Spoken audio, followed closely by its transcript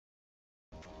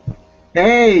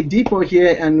Hey, Deepo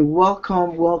here, and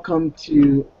welcome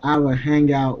to our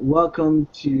hangout. Welcome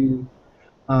to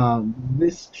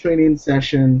this training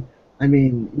session.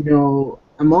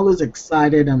 I'm always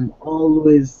excited. I'm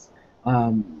always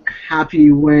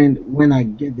happy when I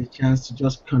get the chance to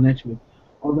just connect with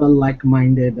other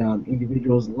like-minded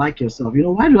individuals like yourself.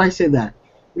 Why do I say that?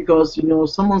 Because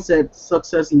someone said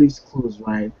success leaves clues,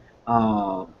 right?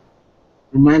 Uh,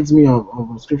 Reminds me of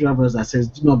a scripture verse that says,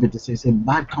 "Do not be deceived." Say,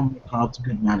 "Bad company corrupts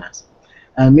good manners."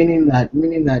 Meaning that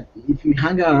if you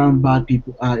hang out around bad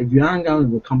people, if you hang out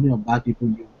in the company of bad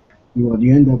people, you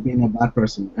end up being a bad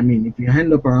person. I mean, if you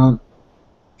hang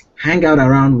out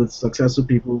around with successful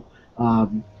people,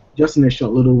 just in a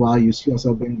short little while, you see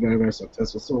yourself being very very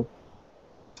successful. So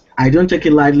I don't take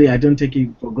it lightly. I don't take it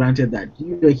for granted that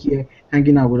you are here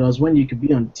hanging out with us when you could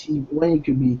be on TV, when you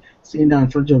could be sitting down in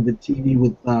front of the TV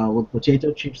with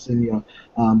potato chips in your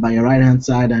by your right hand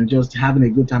side and just having a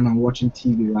good time and watching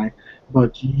TV, right?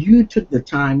 But you took the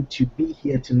time to be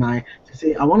here tonight to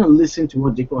say, I want to listen to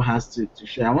what Dico has to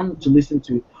share. I want to listen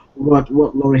to what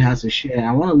Laurie has to share.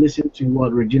 I want to listen to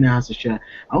what Regina has to share.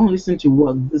 I want to listen to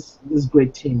what this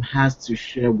great team has to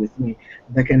share with me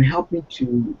that can help me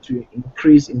to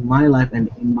increase in my life and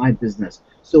in my business.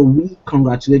 So we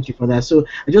congratulate you for that. So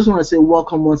I just want to say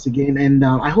welcome once again, and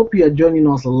I hope you are joining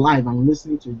us live and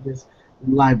listening to this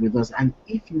live with us. And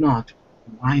if not,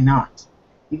 why not?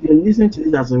 If you're listening to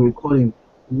this as a recording,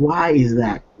 why is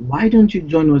that? Why don't you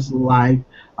join us live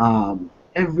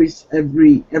every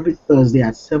Thursday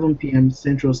at 7 p.m.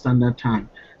 Central Standard Time?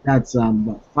 That's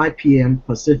 5 p.m.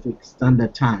 Pacific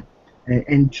Standard Time,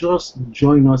 and just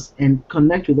join us and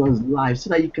connect with us live so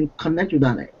that you can connect with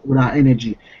our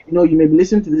energy. You may be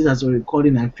listening to this as a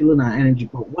recording and feeling our energy,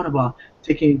 but what about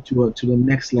taking it to the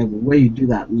next level where you do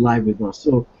that live with us?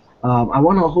 So I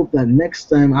want to hope that next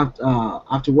time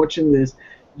after watching this,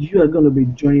 you are going to be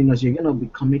joining us. You're going to be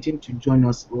committing to join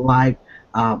us live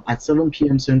at 7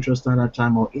 p.m. Central Standard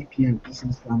Time or 8 p.m.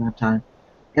 Eastern Standard Time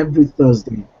every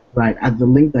Thursday, right? At the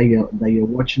link that you're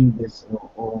watching this,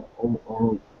 or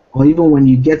even when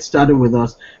you get started with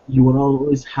us, you will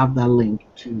always have that link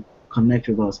to connect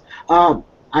with us.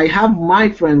 I have my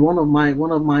friend, one of my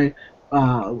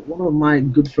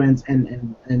good friends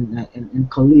and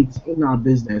colleagues in our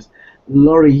business,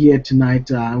 Laurie, here tonight.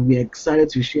 We're excited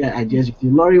to share ideas with you.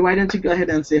 Laurie, why don't you go ahead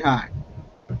and say hi?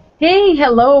 Hey,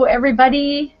 hello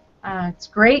everybody. It's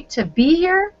great to be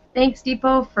here. Thanks,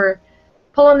 Depot, for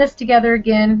pulling this together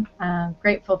again.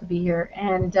 Grateful to be here.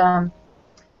 And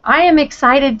I am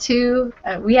excited too.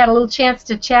 We had a little chance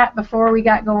to chat before we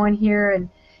got going here. And,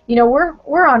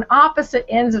 we're on opposite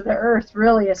ends of the earth,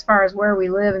 really, as far as where we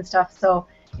live and stuff. So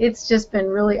it's just been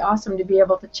really awesome to be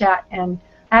able to chat. And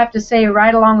I have to say,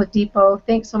 right along with Depot,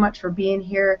 thanks so much for being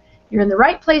here. You're in the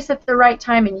right place at the right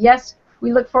time. And yes,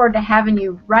 we look forward to having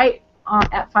you right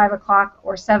at 5 o'clock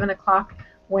or 7 o'clock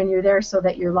when you're there so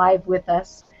that you're live with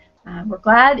us. We're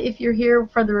glad if you're here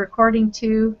for the recording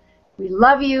too. We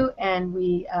love you and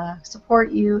we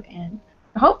support you, and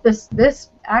I hope this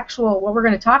actual what we're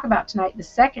going to talk about tonight, the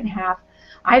second half,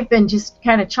 I've been just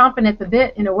kind of chomping at the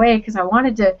bit in a way because I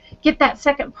wanted to get that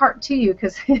second part to you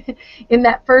because in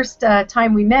that first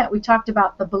time we met, we talked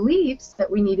about the beliefs that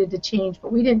we needed to change,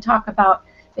 but we didn't talk about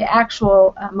the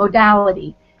actual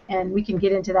modality, and we can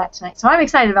get into that tonight. So I'm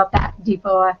excited about that,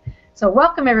 Deepo. So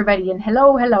welcome everybody, and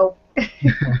hello, hello.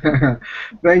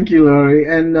 Thank you, Laurie.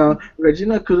 And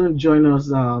Regina couldn't join us,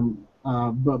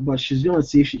 but she's gonna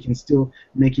see if she can still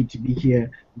make it to be here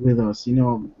with us.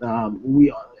 You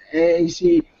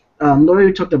see,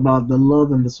 Laurie talked about the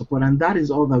love and the support, and that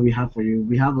is all that we have for you.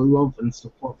 We have a love and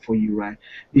support for you, right?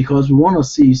 Because we want to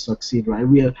see you succeed, right?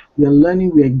 We are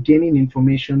learning, we are gaining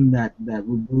information that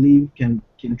we believe can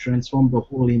transform the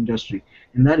whole industry,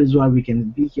 and that is why we can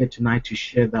be here tonight to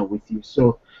share that with you.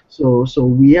 So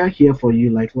we are here for you,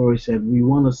 like Laurie said. We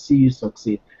want to see you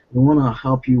succeed. We want to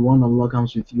help you, want to log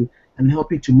arms with you, and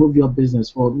help you to move your business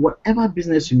forward. Whatever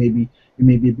business you may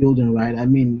be building, right? I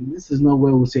mean, this is not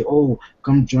where we say, oh,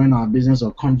 come join our business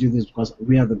or come do this because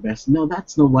we are the best. No,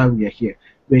 that's not why we are here.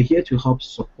 We're here to help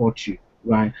support you,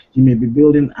 right? You may be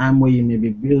building Amway, you may be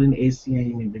building ACN,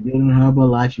 you may be building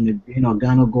Herbalife, you may be building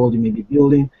Organo Gold, you may be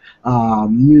building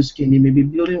New Skin, you may be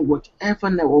building whatever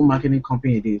network marketing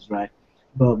company it is, right?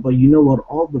 But you know what?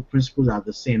 All the principles are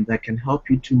the same that can help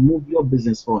you to move your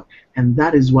business forward, and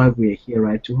that is why we're here,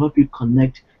 right? To help you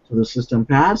connect to the system.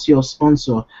 Perhaps your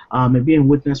sponsor may be in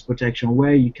witness protection,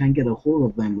 where you can get a hold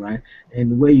of them, right,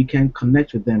 and where you can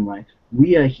connect with them, right.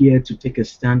 We are here to take a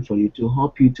stand for you, to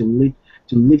help you to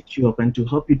lift you up, and to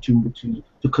help you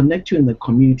to connect you in the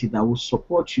community that will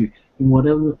support you in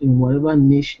whatever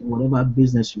niche, in whatever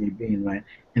business you may be in, right?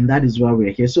 And that is why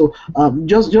we're here. So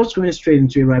just going straight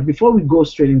into it, right? Before we go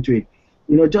straight into it,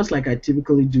 just like I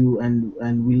typically do,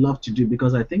 and we love to do,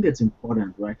 because I think it's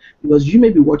important, right? Because you may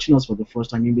be watching us for the first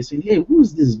time, you'll be saying, "Hey,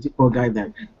 who's this Deepo guy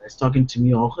that's talking to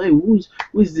me?" Or, "Hey, who's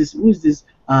this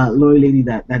lawyer lady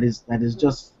that is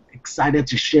just excited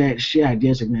to share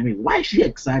ideas with me?" I mean, why is she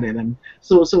excited? I mean,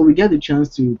 so we get the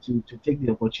chance to take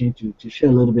the opportunity to share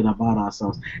a little bit about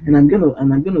ourselves, and I'm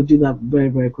gonna do that very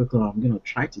very quickly. Or I'm gonna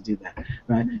try to do that,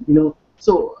 right?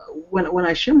 So when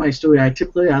I share my story, I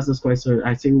typically ask this question.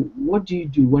 I say, "What do you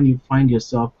do when you find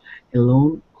yourself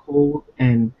alone, cold,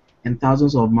 and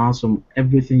thousands of miles from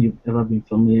everything you've ever been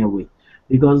familiar with?"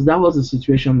 Because that was the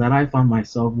situation that I found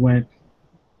myself when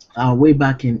way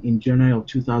back in January of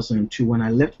 2002, when I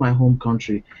left my home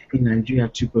country in Nigeria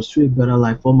to pursue a better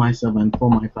life for myself and for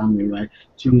my family, right?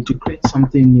 To create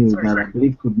something new that I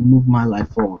believe could move my life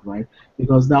forward, right?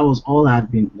 Because that was all I had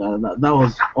been. That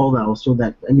was all that was. So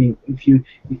that, I mean, if you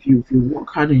work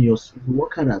hard if you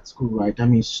work hard at school, right? I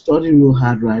mean, study real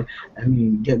hard, right? I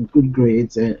mean, get good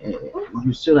grades, and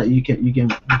you so that you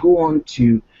can go on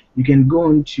to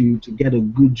to get a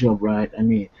good job, right? I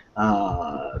mean,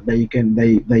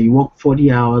 that you work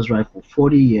 40 hours, right, for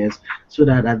 40 years, so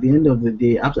that at the end of the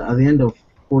day, at the end of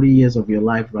 40 years of your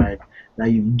life, right,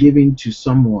 that you've given to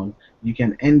someone, you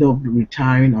can end up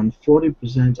retiring on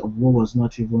 40% of what was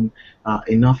not even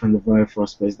enough in the very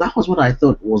first place. That was what I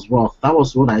thought was wealth. That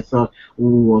was what I thought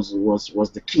was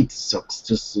the key to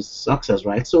success,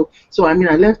 right? So I mean,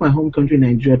 I left my home country,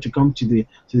 Nigeria, to come to the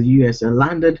US. I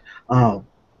landed.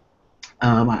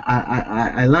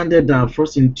 I landed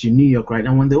first into New York, right?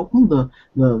 And when they opened the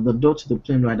door to the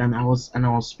plane, right, and I was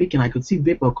speaking, I could see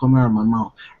vapor coming out of my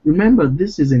mouth. Remember,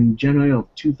 this is in January of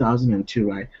 2002,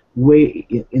 right? Way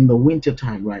in the winter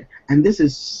time, right? And this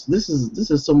is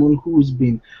someone who's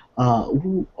been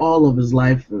who all of his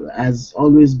life has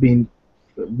always been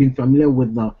familiar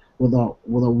with the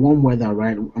warm weather,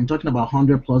 right? I'm talking about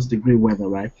 100 plus degree weather,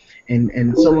 right?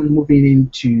 And someone moving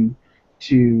into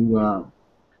to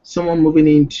someone moving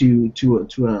into to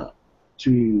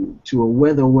a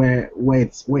weather where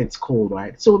it's cold,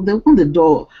 right? So they opened the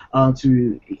door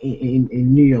to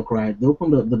in New York, right? They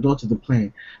opened the door to the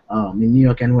plane in New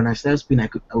York, and when I started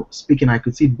speaking, I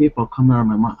could see vapor coming out of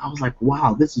my mouth. I was like,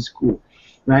 wow, this is cool,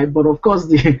 right? But of course,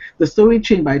 the story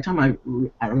changed by the time I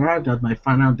arrived at my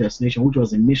final destination, which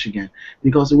was in Michigan,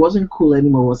 because it wasn't cool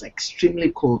anymore. It was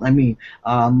extremely cold. I mean,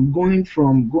 going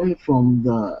from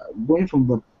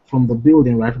the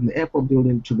building, right, from the airport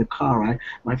building to the car, right,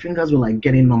 my fingers were like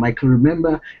getting numb. I can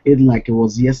remember it like it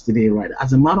was yesterday, right?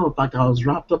 As a matter of fact, I was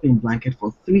wrapped up in blanket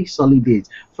for 3 solid days,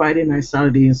 Friday night,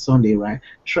 Saturday, and Sunday, right,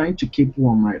 trying to keep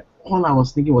warm, right? All I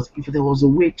was thinking was if there was a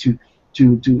way to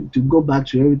go back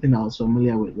to everything I was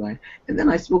familiar with, right? And then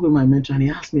I spoke with my mentor, and he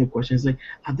asked me a question. He's like,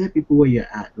 "Are there people where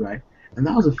you're at, right?" And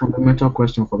that was a fundamental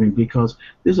question for me, because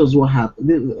this was what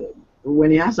happened.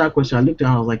 When he asked that question, I looked at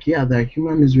him, I was like, "Yeah, the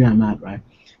human misery I'm at, right?"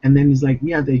 And then he's like,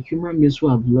 "Yeah, the human beings who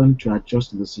have learned to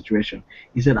adjust to the situation."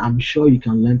 He said, "I'm sure you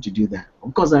can learn to do that."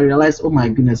 Of course, I realized, oh my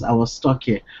goodness, I was stuck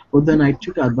here. But then I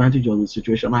took advantage of the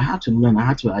situation. I had to learn. I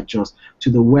had to adjust to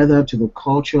the weather, to the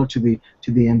culture, to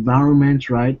the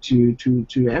environment, right, to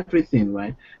everything,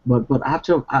 right. But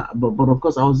of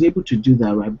course, I was able to do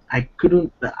that, right. I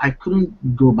couldn't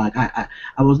go back.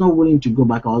 I was not willing to go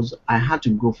back. I had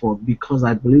to go forward because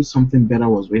I believed something better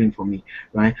was waiting for me,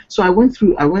 right. So I went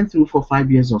through for 5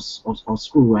 years of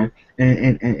school, right.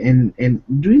 And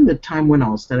during the time when I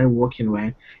was started working,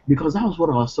 right, because that was what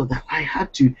I was taught, that I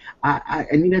had to I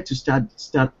needed to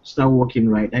start working,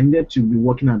 right. I needed to be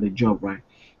working at the job, right.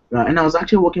 And I was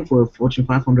actually working for a Fortune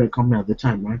 500 company at the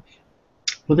time, right.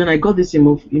 But then I got this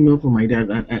email from my dad,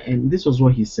 and this was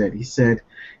what he said. He said,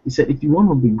 "If you want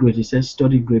to be great," he said,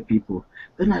 "study great people."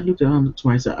 Then I looked around to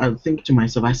myself. I think to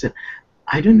myself, I said,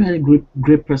 "I don't know any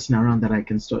great person around that I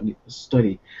can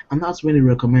study." And that's when he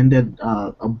recommended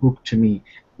a book to me,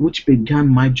 which began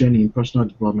my journey in personal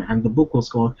development. And the book was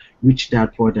called Rich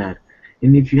Dad Poor Dad.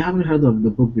 And if you haven't heard of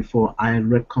the book before, I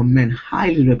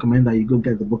highly recommend that you go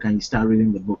get the book and you start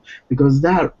reading the book, because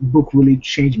that book really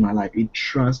changed my life. It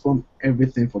transformed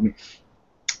everything for me.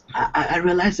 I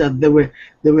realized that there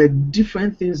were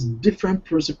different things, different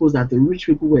principles that the rich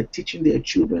people were teaching their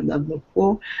children that the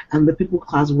poor and the people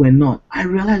class were not. I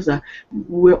realized that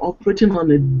we're operating on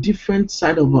a different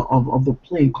side of the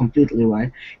plane completely,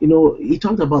 right? He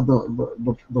talked about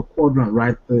the quadrant,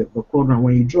 right? The quadrant,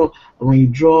 when you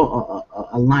draw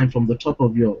a line from the top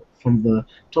of your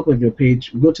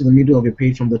page, go to the middle of your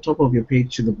page, from the top of your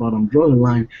page to the bottom, draw a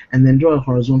line, and then draw a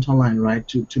horizontal line, right?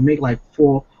 To make like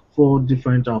four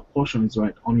different portions,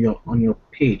 right, on your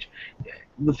page.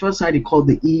 The first side he called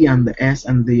the E and the S,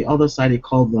 and the other side he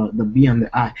called the B and the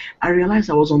I. I realized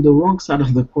I was on the wrong side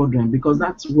of the quadrant because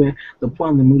that's where the poor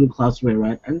and the middle class were,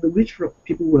 right? And the rich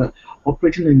people were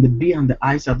operating in the B and the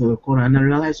I side of the quadrant. And I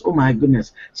realized, oh my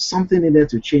goodness, something needed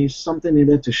to change, something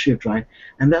needed to shift, right?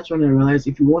 And that's when I realized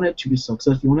if you wanted to be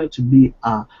successful, if you wanted to be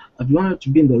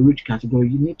in the rich category,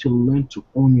 you need to learn to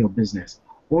own your business.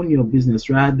 Own your business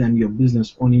rather than your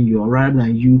business owning you, or rather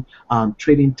than you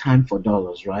trading time for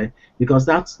dollars, right? Because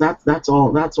that's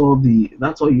all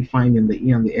you find in the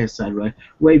E and the S side, right?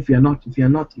 Where if you're not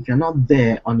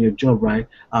there on your job, right,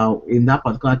 in that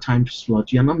particular time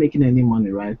slot, you're not making any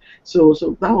money, right? So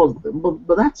that was,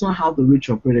 but that's not how the rich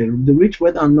operated. The rich,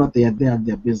 whether or not they are there at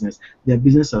their business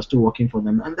are still working for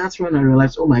them, and that's when I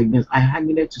realized, oh my goodness, I had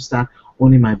needed to start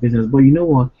owning my business. But you know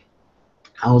what?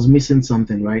 I was missing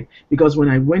something, right? Because when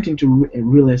I went into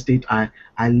real estate, I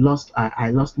lost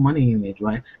money in it,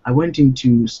 right? I went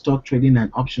into stock trading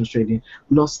and options trading,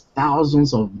 lost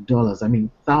thousands of dollars. I mean,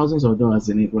 thousands of dollars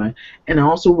in it, right? And I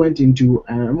also went into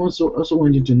also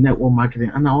went into network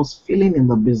marketing, and I was failing in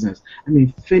the business. I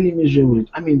mean, failing miserably.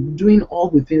 I mean, doing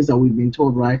all the things that we've been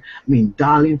told, right? I mean,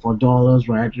 dialing for dollars,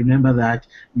 right? Remember that?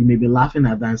 You may be laughing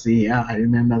at that and say, yeah, I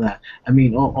remember that. I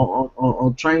mean,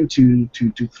 or trying to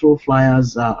throw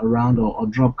flyers around, or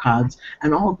drop cards,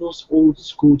 and all those old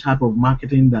school type of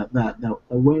marketing that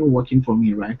weren't working for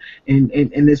me, right?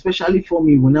 And especially for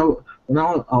me or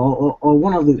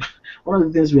one of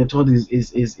the things we are taught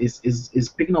is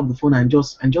picking up the phone and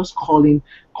just calling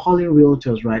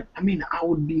realtors, right? I mean,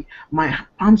 my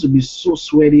palms would be so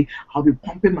sweaty. I'll be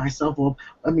pumping myself up.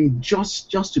 I mean,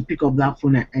 just to pick up that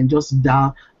phone and just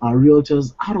dial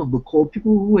realtors out of the cold,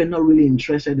 people who were not really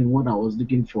interested in what I was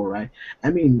looking for, right?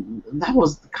 I mean, that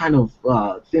was the kind of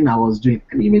thing I was doing.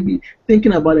 And you may be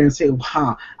thinking about it and say,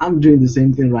 wow, I'm doing the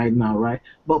same thing right now, right?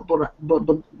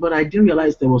 But I didn't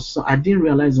realize I didn't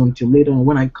realize until later on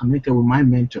when I connected with my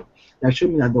mentor that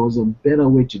showed me that there was a better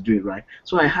way to do it, right?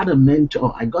 So I had a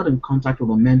mentor. I got in contact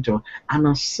with a mentor and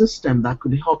a system that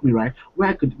could help me, right? Where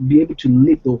I could be able to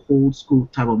leave the whole school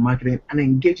type of marketing and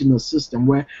engage in a system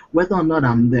where whether or not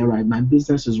I'm there, right, my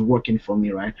business is working for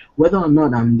me, right? Whether or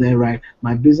not I'm there, right,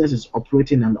 my business is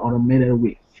operating in an automated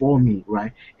way for me,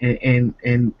 right? And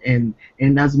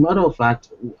as a matter of fact,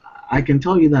 I can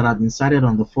tell you that I've been cited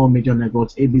on the four major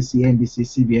networks: ABC, NBC,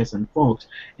 CBS, and Fox,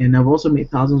 and I've also made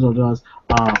thousands of dollars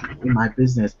in my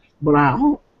business. But I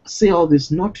say all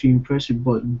this not to impress you,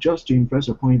 but just to impress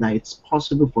upon you that it's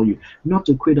possible for you not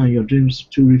to quit on your dreams,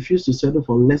 to refuse to settle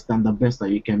for less than the best that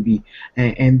you can be,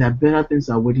 and that better things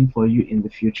are waiting for you in the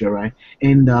future, right?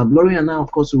 And Lori and I,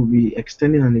 of course, will be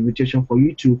extending an invitation for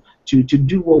you to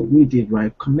do what we did,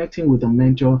 right? Connecting with a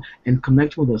mentor and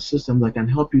connecting with a system that can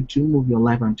help you to move your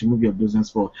life and to move your business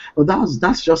forward. But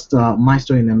that's just my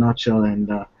story in a nutshell. And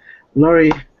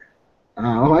Lori,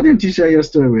 why didn't you share your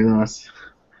story with us?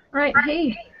 Right.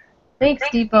 Hey. Thanks,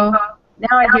 Deepo.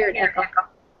 Now I hear it echo.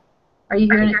 Are you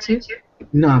hearing it too?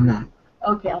 No, I'm not.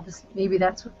 Okay, maybe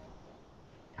that's what.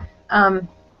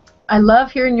 I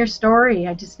love hearing your story.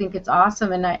 I just think it's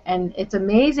awesome, and it's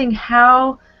amazing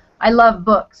how I love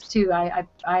books too. I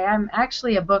am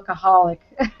actually a bookaholic.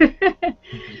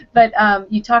 But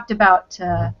you talked about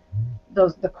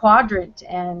the quadrant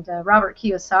and Robert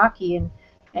Kiyosaki,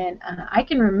 and I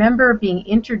can remember being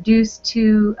introduced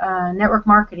to network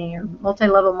marketing or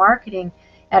multi-level marketing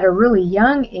at a really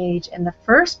young age, and the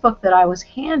first book that I was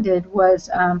handed was,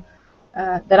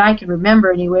 that I can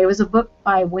remember anyway, was a book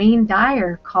by Wayne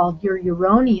Dyer called Your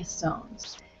Uranious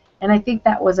Zones. And I think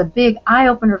that was a big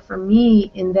eye-opener for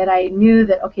me in that I knew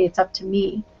that, okay, it's up to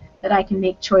me, that I can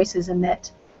make choices, and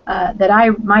that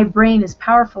my brain is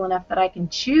powerful enough that I can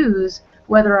choose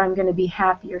whether I'm going to be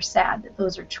happy or sad, that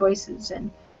those are choices. And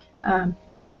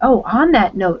on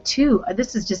that note too,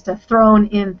 this is just a thrown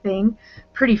in thing,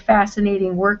 pretty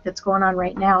fascinating work that's going on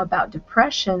right now about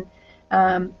depression.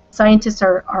 Scientists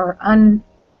are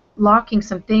unlocking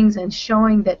some things and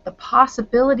showing that the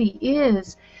possibility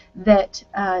is that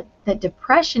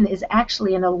depression is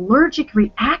actually an allergic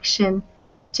reaction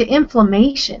to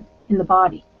inflammation in the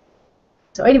body.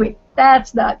 So anyway,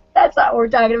 that's not what we're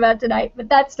talking about tonight, but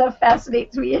that stuff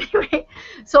fascinates me anyway.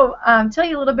 So tell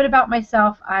you a little bit about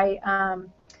myself.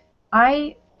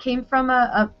 I came from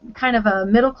a kind of a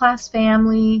middle class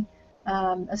family,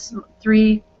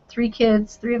 three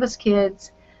of us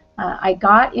kids. I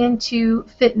got into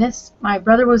fitness. My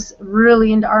brother was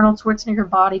really into Arnold Schwarzenegger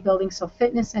bodybuilding, so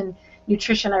fitness and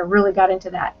nutrition, I really got into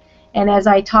that. And as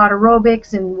I taught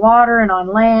aerobics in water and on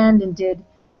land and did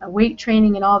weight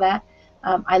training and all that,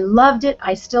 I loved it.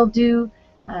 I still do.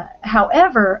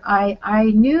 However,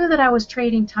 I knew that I was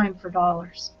trading time for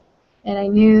dollars, and I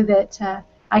knew that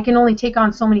I can only take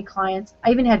on so many clients.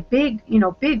 I even had big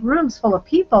rooms full of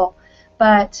people,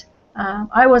 but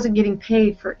I wasn't getting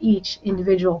paid for each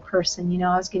individual person.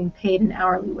 I was getting paid an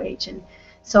hourly wage, and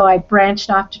so I branched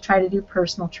off to try to do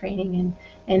personal training.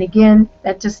 And again,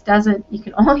 that just doesn't.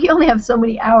 You only have so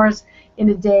many hours in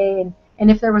a day,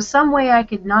 and if there was some way I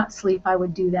could not sleep, I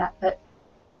would do that. But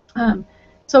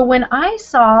so when I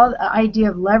saw the idea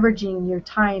of leveraging your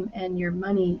time and your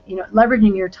money,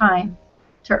 leveraging your time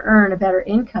to earn a better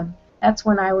income, that's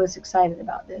when I was excited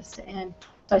about this. And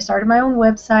so I started my own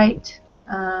website,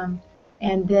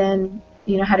 and then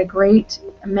had a great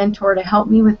mentor to help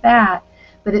me with that.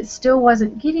 But it still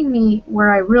wasn't getting me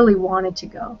where I really wanted to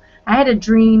go. I had a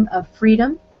dream of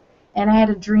freedom, and I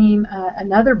had a dream.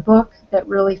 Another book that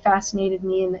really fascinated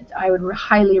me and that I would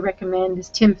highly recommend is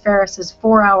Tim Ferriss's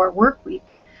 4-Hour Workweek,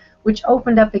 which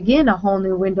opened up again a whole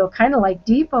new window, kind of like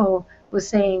Deepo was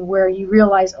saying, where you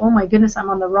realize, oh my goodness, I'm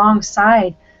on the wrong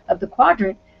side of the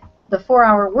quadrant. The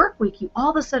 4-Hour Workweek, you all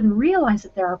of a sudden realize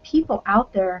that there are people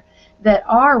out there that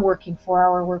are working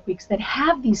 4-hour work weeks, that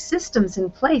have these systems in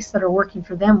place that are working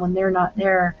for them when they're not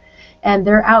there, and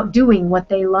they're out doing what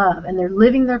they love, and they're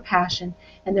living their passion,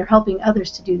 and they're helping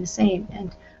others to do the same.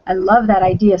 And I love that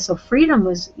idea. So freedom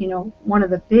was, one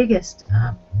of the biggest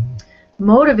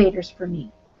motivators for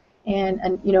me.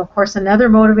 And of course, another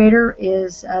motivator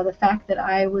is the fact that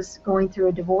I was going through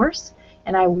a divorce,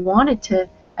 and I wanted to.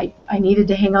 I needed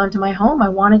to hang on to my home. I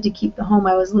wanted to keep the home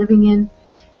I was living in.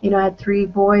 I had 3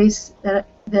 boys that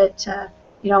I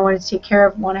wanted to take care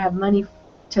of, want to have money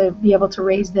to be able to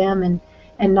raise them,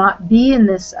 and not be in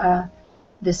this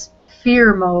this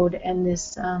fear mode and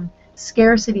this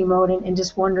scarcity mode, and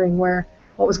just wondering what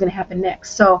was going to happen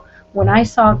next. So when I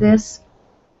saw this,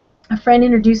 a friend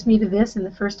introduced me to this, and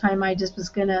the first time I was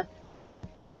going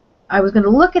to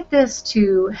look at this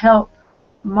to help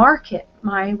market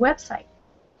my website.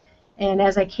 And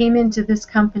as I came into this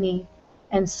company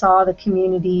and saw the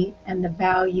community and the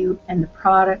value and the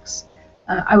products,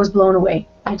 I was blown away.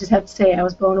 I just have to say I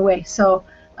was blown away. So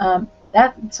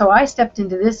so I stepped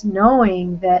into this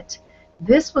knowing that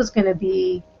this was going to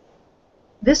be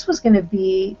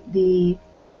the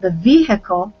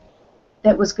vehicle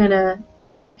that was going to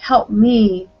help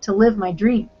me to live my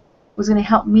dream, was going to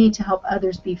help me to help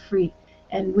others be free.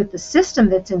 And with the system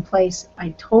that's in place, I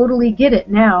totally get it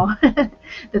now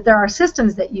that there are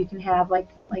systems that you can have, like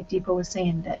Deepo was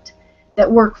saying,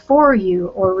 that work for you,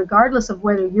 or regardless of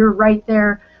whether you're right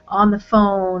there on the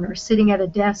phone or sitting at a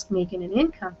desk making an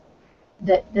income,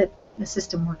 that the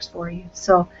system works for you.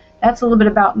 So that's a little bit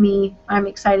about me. I'm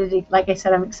excited like I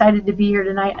said, I'm excited to be here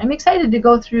tonight. I'm excited to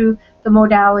go through the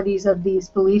modalities of these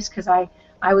beliefs, because I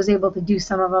was able to do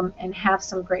some of them and have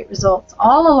some great results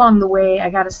all along the way.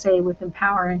 I got to say, with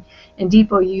Empower and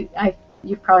Deepo,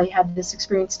 you've probably had this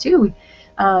experience too.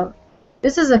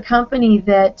 This is a company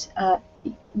that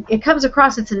it comes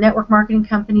across, it's a network marketing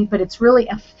company, but it's really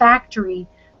a factory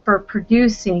for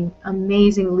producing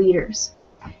amazing leaders.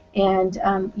 And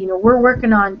we're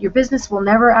working on, your business will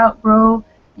never outgrow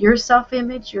your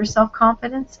self-image, your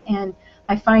self-confidence. And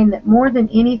I find that more than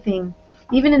anything,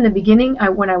 even in the beginning,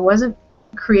 when I wasn't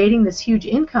creating this huge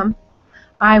income,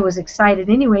 I was excited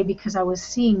anyway, because I was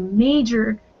seeing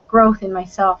major growth in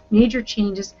myself, major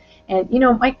changes. And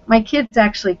my kids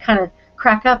actually kind of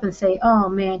crack up and say, oh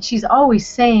man, she's always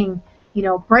saying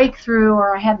breakthrough,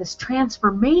 or I had this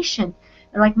transformation.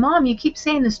 They're like, Mom, you keep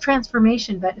saying this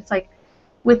transformation, but it's like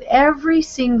with every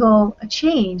single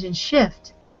change and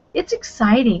shift, it's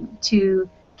exciting to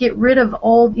get rid of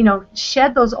old,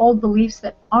 shed those old beliefs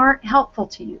that aren't helpful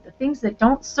to you, the things that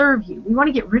don't serve you. We want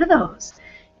to get rid of those.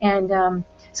 And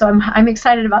so I'm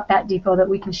excited about that, Deepo, that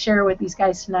we can share with these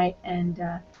guys tonight, and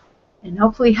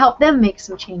hopefully help them make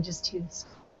some changes too.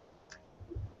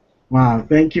 Wow,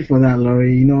 thank you for that,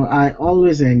 Laurie. I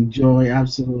always enjoy,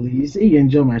 absolutely. You say you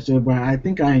enjoy my story, but I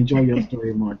think I enjoy your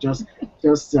story more. Just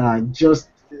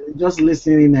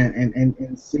listening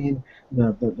and seeing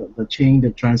the change, the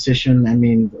transition. I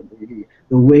mean,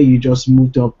 the way you just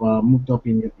moved up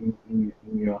in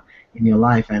your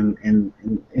life, and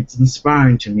it's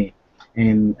inspiring to me.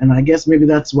 And I guess maybe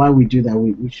that's why we do that.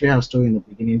 We share our story in the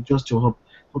beginning, just to help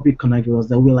you connect with us.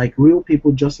 That we're like real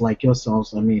people, just like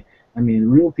yourselves. I mean,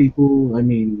 real people. I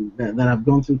mean, that have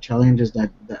gone through challenges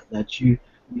that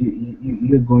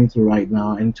you're going through right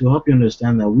now, and to help you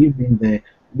understand that we've been there,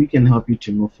 we can help you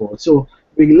to move forward. So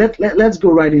let's go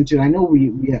right into it. I know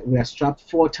we are strapped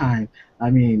for time. I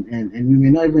mean, and we may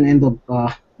not even end up.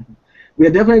 We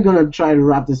are definitely going to try to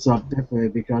wrap this up, definitely,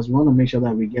 because we want to make sure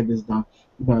that we get this done.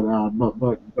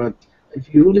 But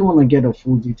if you really want to get a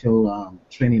full detailed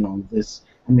training on this,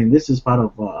 I mean, this is part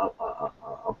of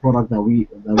a product that we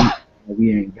are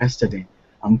invested in.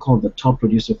 Called the Top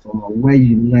Producer Formula, where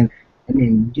you learn, I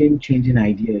mean, game-changing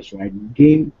ideas, right?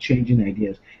 Game-changing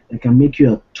ideas that can make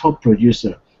you a top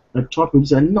producer,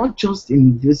 not just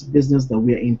in this business that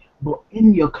we're in, but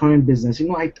in your current business. You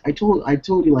know, I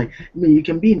told you, like, I mean, you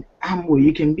can be in Amway,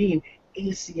 you can be in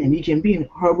ACN, you can be in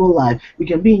Herbalife, you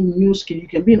can be in New Skill, you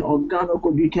can be in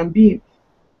Organogo, you can be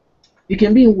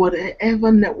in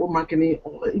whatever network marketing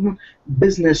or even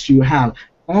business you have,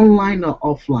 online or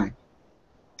offline.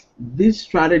 These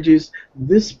strategies,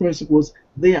 these principles,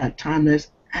 they are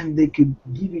timeless and they could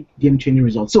give you game-changing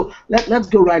results. So let's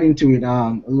go right into it,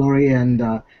 Laurie, and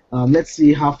let's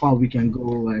see how far we can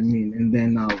go. I mean, and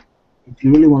then if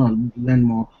you really want to learn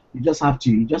more, you just have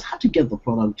to get the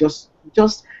product. Just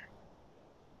to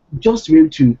be able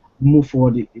to move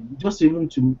forward, just even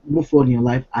to move forward in your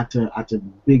life at a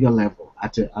bigger level,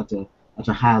 at a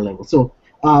higher level. So,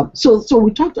 so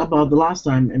we talked about the last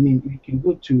time. I mean, if you can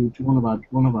go to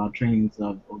one of our trainings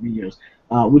or videos,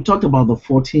 we talked about the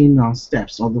 14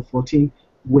 steps or the 14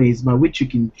 ways by which you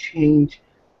can change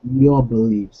your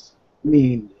beliefs. I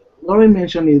mean, Lauren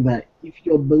mentioned it that if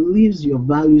your beliefs, your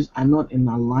values are not in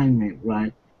alignment,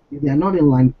 right? If they are not in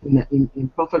line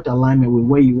in perfect alignment with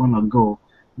where you want to go,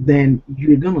 then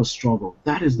you're gonna struggle.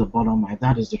 That is the bottom line.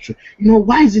 That is the truth. You know,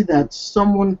 why is it that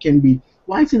someone can be?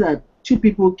 Why is it that two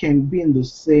people can be in the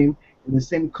same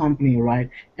company, right?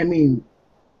 I mean,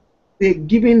 they're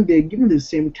given the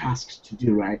same tasks to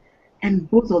do, right? And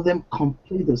both of them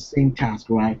complete the same task,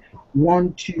 right?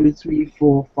 One, two, three,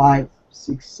 four, five,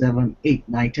 six, seven, eight,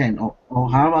 nine, 10, or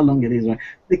however long it is, right?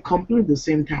 They complete the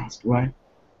same task, right?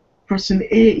 Person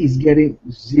A is getting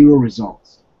zero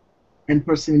results, and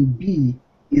person B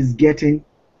is getting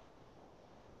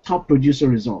top producer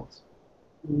results.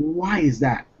 Why is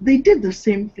that? They did the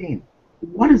same thing.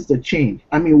 What is the change?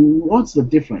 I mean, what's the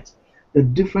difference? The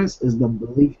difference is the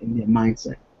belief in their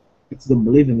mindset. It's the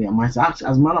belief in their mindset.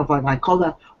 Actually, as a matter of fact, I call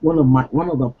that one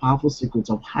of the powerful secrets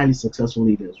of highly successful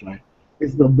leaders, right?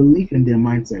 It's the belief in their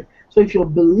mindset. So if your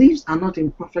beliefs are not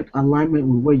in perfect alignment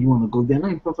with where you want to go, they're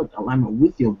not in perfect alignment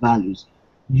with your values,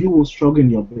 you will struggle in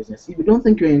your business. If you don't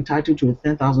think you're entitled to a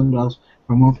 $10,000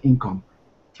 per month income,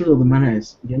 truth of the matter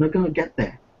is you're not gonna get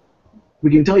there.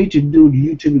 We can tell you to do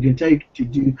YouTube. We can tell you to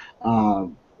do,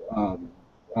 um, I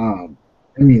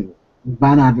mean,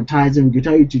 banner advertising. We can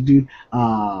tell you to do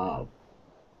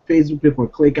Facebook pay per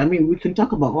click. I mean, we can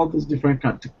talk about all these different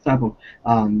type of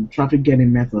traffic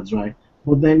getting methods, right?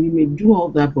 But then you may do all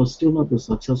that, but still not be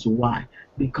successful. Why?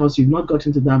 Because you've not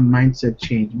gotten to that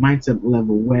mindset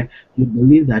level where you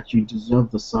believe that you deserve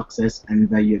the success and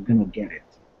that you're gonna get it.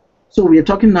 So we are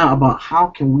talking now about how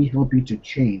can we help you to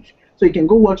change. So you can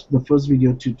go watch the first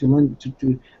video to learn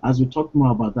as we talked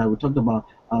more about that. We talked about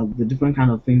the different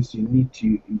kind of things you need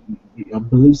to your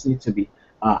beliefs need to be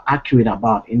accurate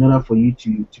about in order for you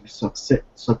to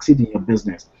succeed in your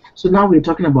business. So now we're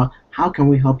talking about how can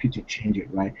we help you to change it,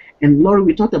 right? And Laurie,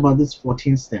 we talked about these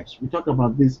 14 steps. We talked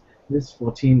about this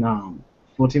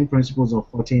 14 principles or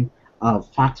 14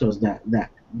 factors that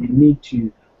you need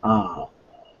to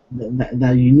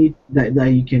that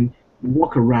you can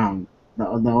walk around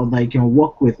that you can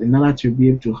work with in order to be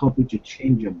able to help you to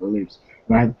change your beliefs,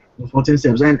 right? The 14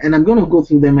 steps, and I'm going to go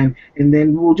through them, and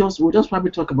then we'll just probably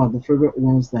talk about the favorite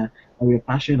ones that we're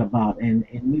passionate about, and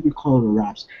maybe call it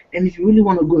wraps. And if you really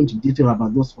want to go into detail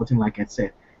about those 14, like I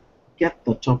said, get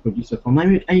the top producer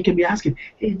formula. And you can be asking,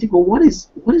 hey Dico, what is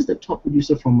the top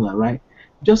producer formula, right?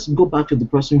 Just go back to the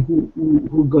person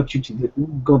who got you who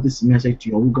got this message to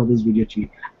you or who got this video to you.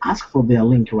 Ask for their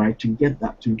link, right, to get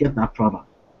that product,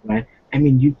 right? I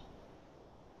mean,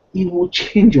 it will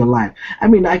change your life. I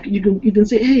mean, like you can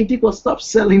say, hey Dico, stop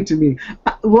selling to me.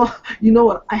 Well, you know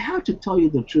what? I have to tell you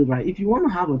the truth, right? If you want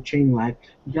to have a change life,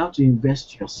 you have to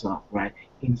invest yourself, right,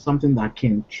 in something that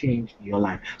can change your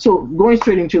life. So going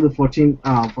straight into the 14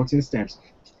 steps.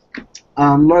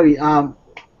 Laurie,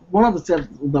 one of the steps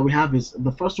that we have is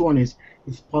the first one is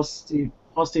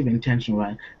positive intention,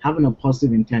 right? Having a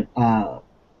positive intention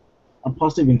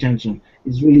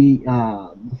is really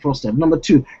the first step. Number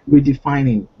two,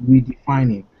 redefining,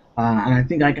 and I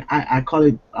think I call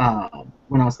it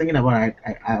when I was thinking about it,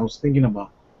 I was thinking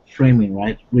about framing,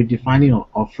 right? Redefining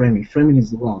or framing. Framing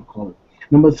is the way I'll call it.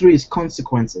 Number three is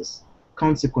consequences,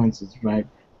 right?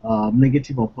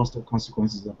 Negative or positive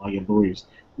consequences about your beliefs.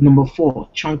 Number four,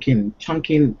 chunking. It's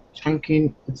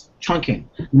chunking.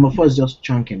 Number four is just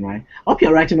chunking, right? I hope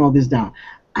you're writing all this down.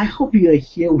 I hope you are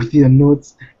here with your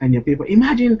notes and your paper.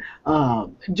 Imagine,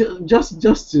 just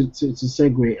to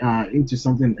segue into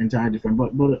something entirely different,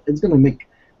 but it's gonna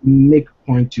make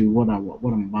point to what I'm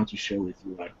about to share with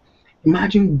you. Right?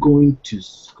 Imagine going to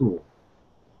school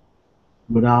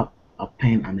without a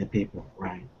pen and a paper,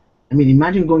 right? I mean,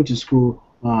 imagine going to school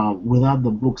without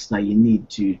the books that you need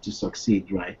to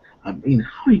succeed, right? I mean,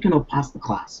 how are you gonna pass the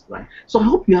class, right? So I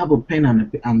hope you have a pen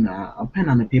a pen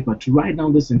and a paper to write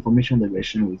down this information that we're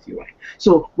sharing with you, right?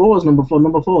 So what was number four?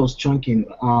 Number four was chunking.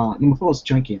 Number four was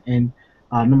chunking, and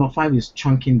number five is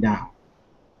chunking down.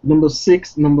 Number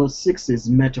six is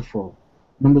metaphor.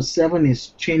 Number seven is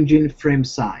changing frame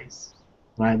size.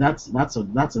 Right, that's a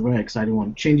very exciting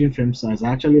one. Changing frame size.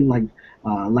 I actually like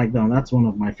that. That's one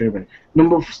of my favorite.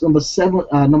 Number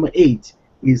eight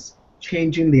is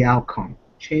changing the outcome.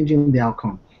 Changing the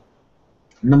outcome.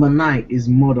 Number nine is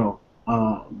model.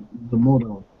 The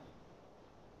model.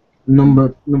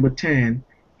 Number 10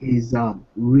 is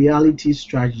reality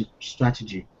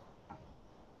strategy.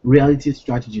 Reality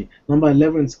strategy. Number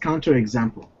 11 is counter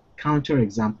example. Counter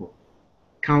example.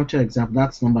 Counter example.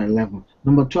 That's number 11.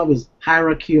 Number 12 is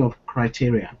hierarchy of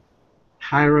criteria.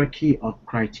 Hierarchy of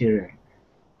criteria.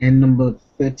 And number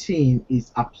 13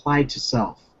 is apply to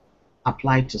self.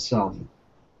 Apply to self.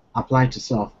 Apply to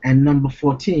self. And number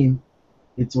 14,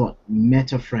 it's what?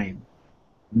 Meta frame.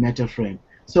 Meta frame.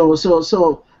 So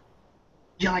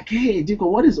you're like, hey, Dico,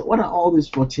 what are all these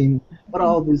 14? What are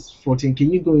all these 14?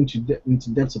 Can you go into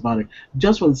depth about it?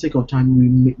 Just for the sake of time,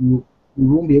 we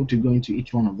won't be able to go into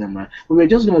each one of them, right? But we're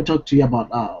just going to talk to you about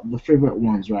the favorite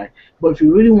ones, right? But if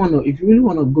you really want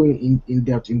to go in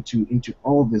depth into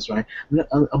all this, right?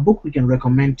 A book we can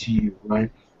recommend to you, right?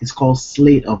 It's called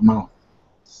Slate of Mouth.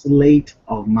 Slate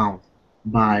of Mouth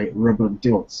by Robert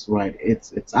Dilts, right?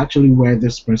 It's actually where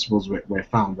these principles were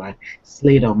found, right?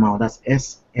 Slate of Mouth. That's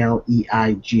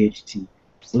SLEIGHT.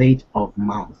 Slate of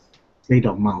Mouth. Slate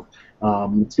of Mouth.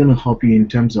 It's going to help you in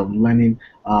terms of learning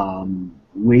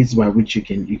ways by which you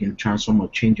can transform or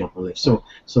change your belief. So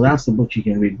that's the book you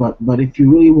can read. But if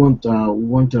you really want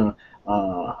an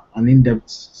in-depth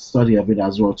study of it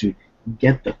as well, to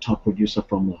get the top producer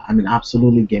formula. I mean,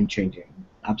 absolutely game changing.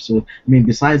 Absolutely. I mean,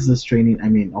 besides this training, I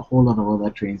mean, a whole lot of other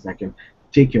trainings that can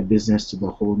take your business to the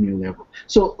whole new level.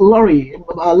 So, Laurie,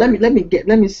 let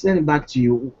me send it back to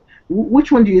you.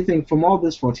 Which one do you think from all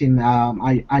these 14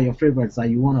 are your favorites that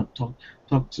you want to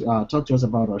talk to us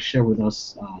about or share with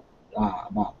us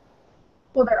about?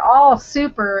 Well, they're all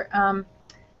super.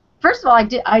 First of all,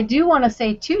 I do want to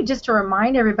say too, just to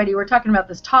remind everybody, we're talking about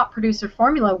this top producer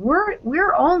formula.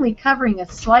 We're only covering a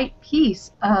slight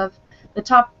piece of the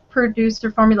top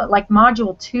producer formula, like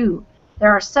module 2.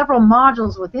 There are several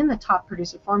modules within the top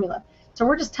producer formula. So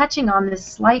we're just touching on this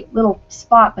slight little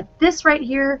spot, but this right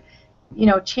here,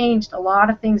 changed a lot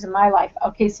of things in my life.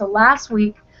 Okay, so last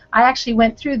week I actually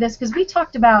went through this because we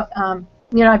talked about,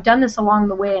 I've done this along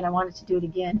the way and I wanted to do it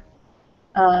again.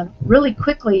 Really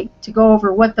quickly to go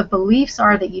over what the beliefs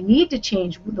are that you need to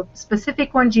change, the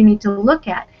specific ones you need to look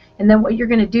at, and then what you're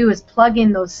going to do is plug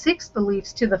in those 6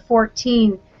 beliefs to the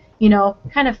 14,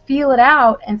 kind of feel it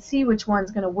out and see which one's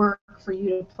going to work for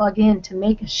you to plug in to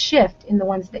make a shift in the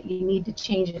ones that you need to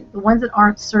change, the ones that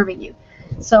aren't serving you.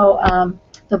 So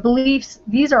the beliefs,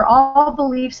 these are all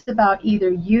beliefs about either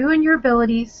you and your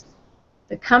abilities,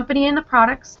 the company and the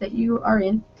products that you are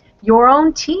in, your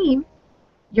own team,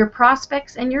 your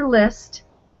prospects and your list,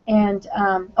 and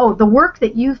the work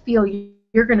that you feel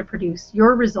you're going to produce,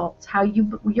 your results,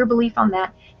 your belief on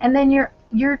that, and then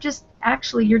you're just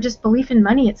belief in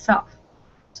money itself.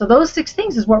 So those 6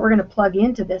 things is what we're going to plug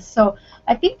into this. So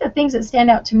I think the things that stand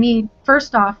out to me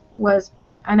first off was,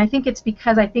 and I think it's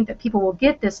because I think that people will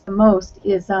get this the most,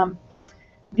 is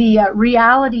the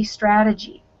reality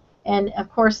strategy. And of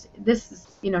course this is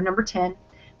number 10,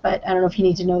 but I don't know if you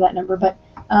need to know that number, but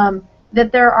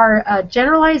that there are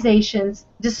generalizations,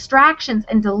 distractions,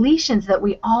 and deletions that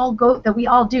we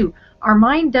all do. Our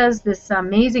mind does this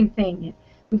amazing thing.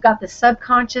 We've got the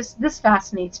subconscious. This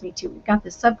fascinates me too. We've got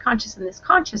the subconscious and this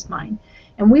conscious mind,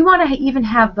 and we want to even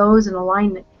have those in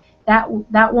alignment. That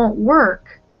won't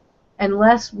work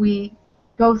unless we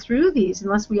go through these,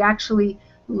 unless we actually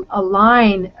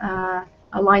align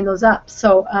those up.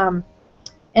 So.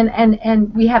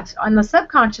 And we have, on the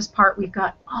subconscious part, we've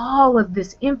got all of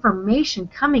this information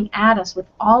coming at us with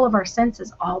all of our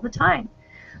senses all the time.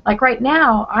 Like right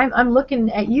now, I'm looking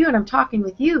at you and I'm talking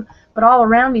with you, but all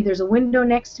around me there's a window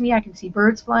next to me. I can see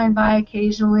birds flying by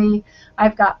occasionally.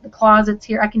 I've got the closets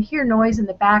here. I can hear noise in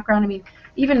the background. I mean,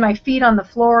 even my feet on the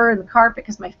floor and the carpet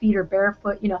because my feet are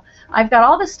barefoot. I've got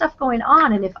all this stuff going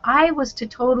on, and if I was to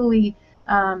totally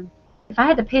if I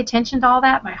had to pay attention to all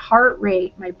that, my heart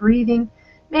rate, my breathing,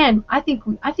 man, I think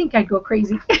I'd go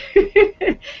crazy.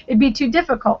 It'd be too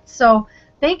difficult. So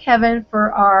thank heaven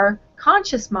for our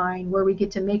conscious mind, where we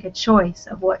get to make a choice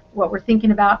of what we're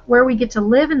thinking about, where we get to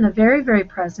live in the very, very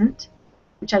present,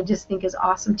 which I just think is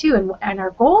awesome too. And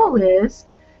our goal is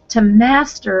to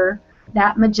master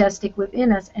that majestic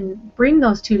within us and bring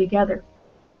those two together.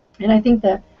 And I think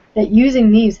that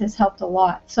using these has helped a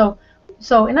lot.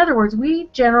 So in other words, we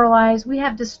generalize, we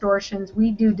have distortions,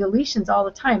 we do deletions all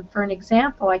the time. For an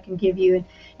example I can give you,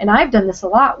 and I've done this a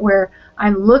lot, where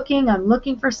I'm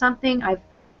looking for something.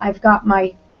 I've got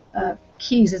my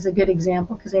keys is a good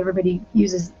example, because everybody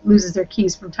loses their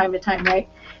keys from time to time, right?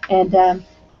 And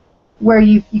where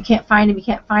you can't find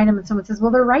them, and someone says,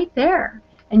 well, they're right there.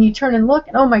 And you turn and look,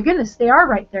 and oh my goodness, they are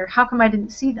right there. How come I didn't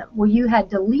see them? Well, you had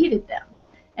deleted them.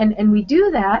 And we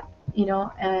do that,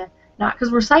 not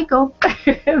because we're psycho,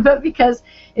 but because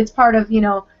it's part of,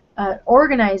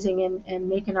 organizing and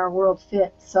making our world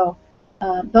fit. So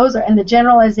those are, and the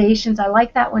generalizations, I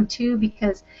like that one too,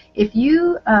 because if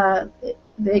you,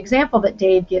 the example that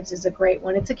Dave gives is a great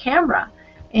one. It's a camera.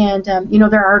 And,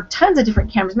 there are tons of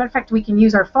different cameras. Matter of fact, we can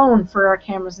use our phone for our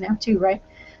cameras now too, right?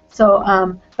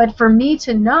 So, but for me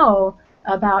to know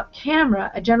about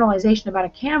a generalization about a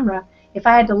camera, if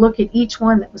I had to look at each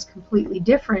one that was completely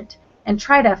different and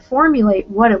try to formulate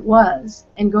what it was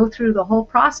and go through the whole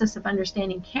process of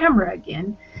understanding camera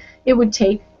again, it would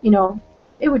take,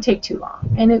 too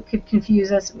long, and it could confuse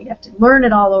us, and we'd have to learn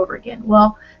it all over again.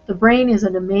 Well, the brain is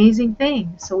an amazing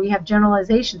thing. So we have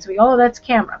generalizations. Oh, that's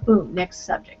camera. Boom, next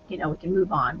subject. We can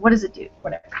move on. What does it do?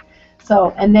 Whatever.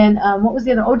 So, and then what was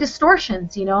the other? Oh,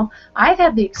 distortions. I've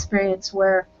had the experience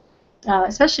where,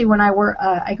 especially when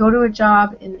I go to a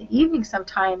job in the evening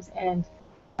sometimes and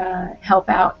help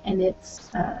out, and it's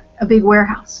a big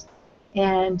warehouse,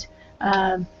 and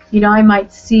I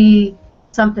might see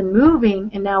something moving,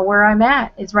 and now where I'm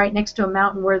at is right next to a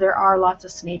mountain where there are lots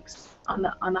of snakes on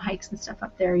the hikes and stuff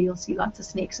up there. You'll see lots of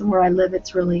snakes, and where I live,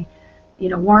 it's really,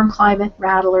 warm climate,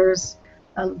 rattlers,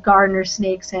 gardener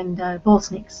snakes, and bull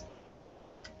snakes.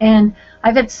 And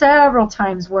I've had several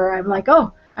times where I'm like,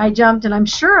 oh, I jumped and I'm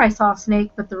sure I saw a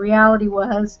snake, but the reality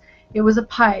was it was a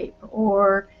pipe,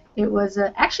 or it was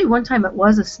actually one time it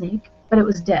was a snake, but it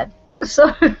was dead.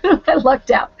 So I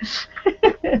lucked out.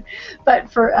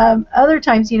 But for other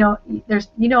times, there's,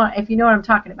 if you know what I'm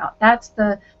talking about, that's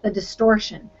the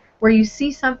distortion, where you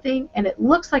see something and it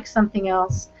looks like something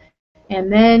else,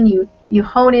 and then you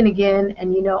hone in again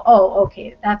and oh,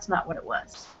 okay, that's not what it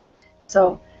was.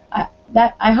 So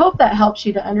I hope that helps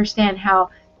you to understand how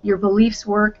your beliefs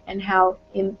work, and how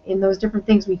in those different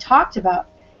things we talked about,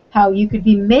 how you could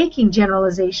be making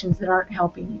generalizations that aren't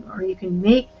helping you, or you can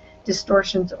make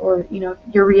distortions, or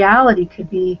your reality could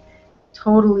be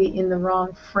totally in the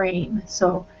wrong frame.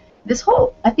 So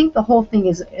I think the whole thing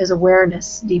is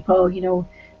awareness, Depot.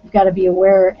 We've got to be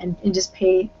aware and just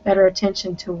pay better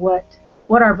attention to what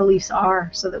our beliefs are,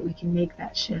 so that we can make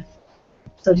that shift.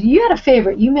 So you had a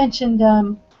favorite. You mentioned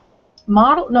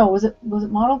model. No, was it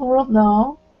Model the World?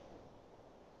 No.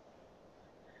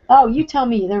 Oh, you tell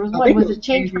me. There was one. Was it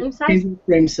change frame size? Changing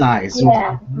frame size.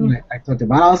 Yeah. I talked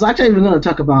about. I was actually even going to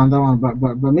talk about that one,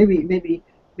 but maybe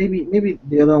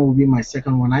the other one will be my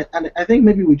second one. I think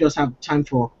maybe we just have time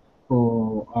for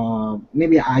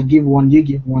maybe I give one, you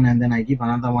give one, and then I give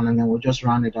another one, and then we'll just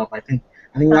round it up. I think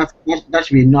that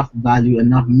should be enough value,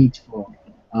 enough meat for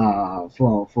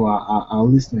our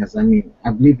listeners. I mean,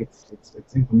 I believe it's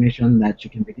information that you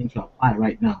can begin to apply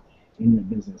right now in your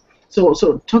business. So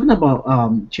talking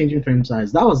about changing frame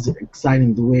size, that was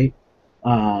exciting, the way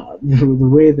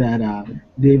that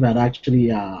Dave had actually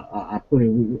put it.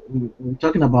 We were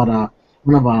talking about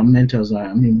one of our mentors,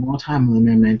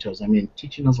 multi-millionaire mentors.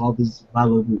 Teaching us all these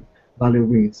valuable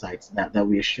insights that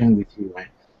we are sharing with you, right?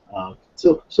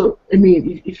 So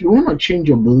if you want to change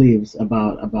your beliefs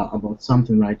about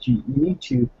something, right, you need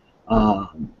to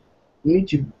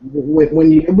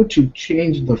when you're able to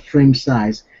change the frame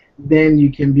size, then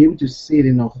you can be able to see it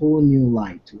in a whole new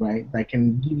light, right? That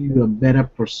can give you a better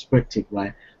perspective,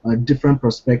 right? A different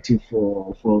perspective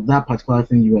for that particular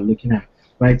thing you are looking at,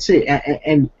 right? Say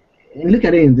and look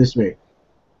at it in this way.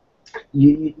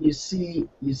 You see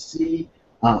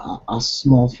a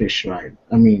small fish, right?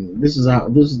 This is how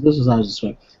it's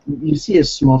described. You see a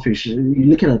small fish. You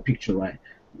look at a picture, right?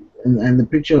 And the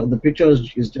picture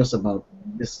is just about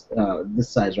this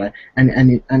size, right?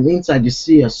 And inside you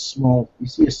see a small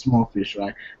fish,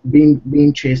 right?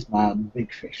 Being chased by a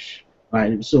big fish,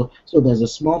 right? So there's a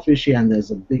small fish here and there's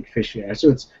a big fish here.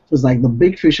 So it's like the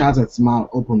big fish has its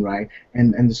mouth open, right?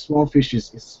 And the small fish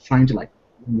is trying to like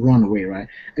run away, right?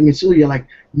 I mean, so you're like,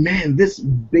 man, this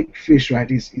big fish, right,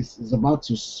 is about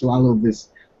to swallow this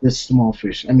small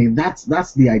fish. I mean, that's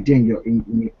the idea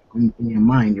in in your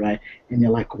mind, right? And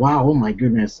you're like, wow, oh my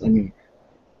goodness. I mean,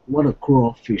 what a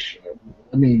cruel fish.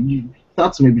 I mean,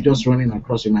 thoughts may be just running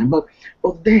across your mind, but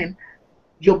then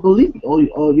your belief or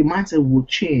your mindset will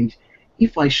change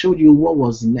if I showed you what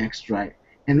was next, right?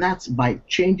 And that's by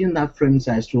changing that frame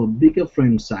size to a bigger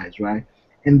frame size, right?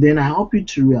 And then I help you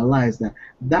to realize that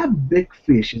that big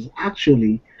fish is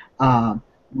actually uh,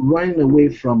 running away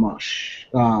from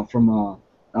from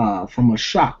a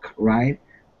shark, right?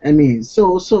 I mean,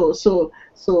 so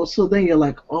then you're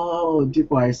like, oh,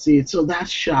 Deepo, I see it. So that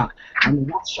shark, I mean,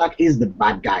 that shark is the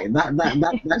bad guy.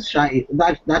 That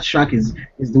shark is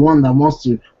the one that wants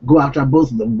to go after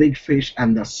both the big fish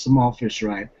and the small fish,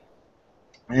 right?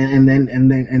 And then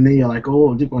you're like,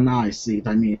 oh, Deepo, now I see it.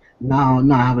 I mean, now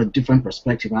I have a different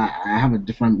perspective. I have a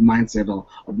different mindset or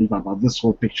belief about this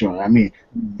whole picture. I mean,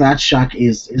 that shark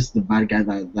is the bad guy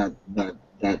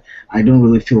that I don't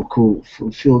really feel cool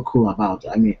about.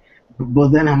 I mean, but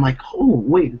then I'm like, oh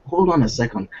wait, hold on a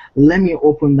second. Let me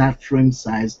open that frame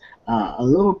size a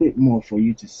little bit more for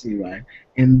you to see, right?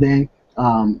 And then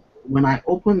when I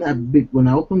open that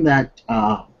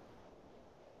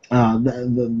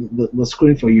the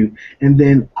screen for you, and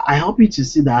then I help you to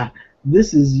see that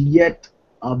this is yet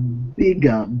a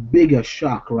bigger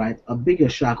shark, right? A bigger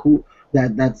shark who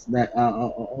that's that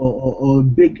or a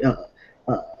big a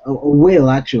whale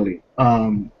actually.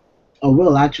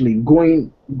 Well, actually,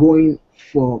 going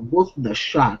for both the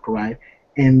shark, right,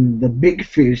 and the big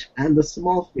fish and the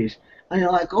small fish, and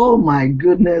you're like, oh my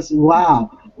goodness, wow,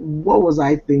 what was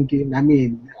I thinking? I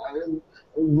mean,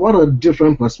 what a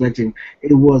different perspective.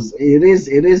 It is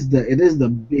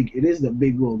the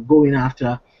big one going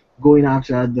after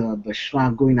the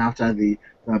shark, going after the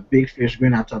big fish,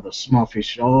 going after the small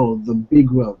fish. Oh, the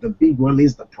big whale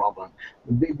is the problem.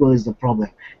 The big whale is the problem.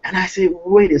 And I say,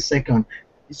 wait a second.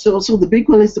 So the big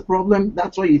whale is the problem.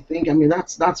 That's what you think. I mean,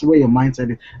 that's where your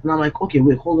mindset is. And I'm like, okay,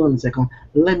 wait, hold on a second.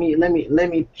 Let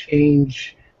me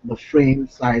change the frame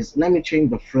size. Let me change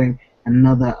the frame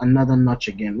another notch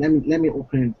again. Let me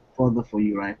open it further for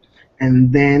you, right?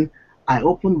 And then I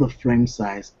open the frame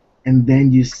size, and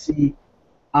then you see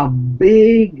a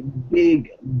big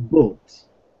boat,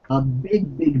 a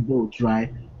big boat,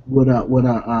 right? With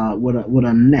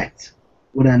a net,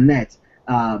 with a net,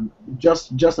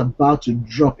 just about to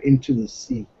drop into the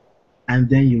sea, and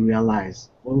then you realize,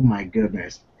 oh my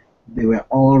goodness, they were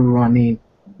all running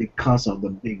because of the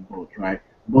big boat, right?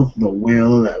 Both the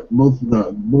whale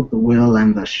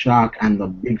and the shark and the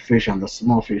big fish and the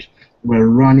small fish were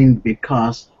running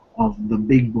because of the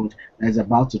big boat that's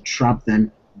about to trap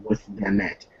them with their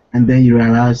net. And then you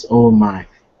realize, oh my,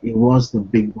 it was the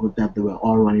big boat that they were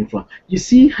all running from. You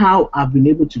see how I've been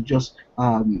able to just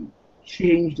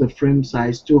change the frame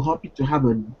size to help you to have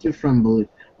a different belief,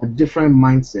 a different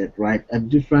mindset, right? A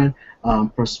different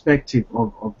perspective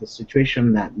of the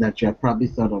situation that you have probably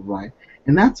thought of, right?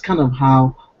 And that's kind of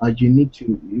how you need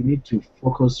to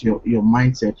focus your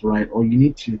mindset, right? Or you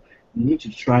need to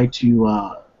try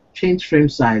to change frame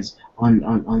size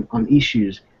on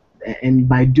issues, and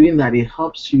by doing that, it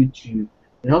helps you to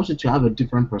have a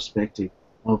different perspective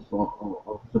of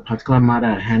the particular matter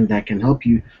at hand that can help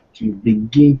you to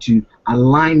begin to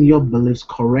align your beliefs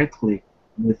correctly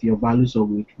with your values or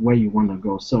with where you want to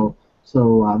go. So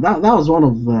that was one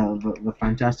of the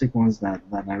fantastic ones that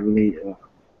I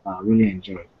really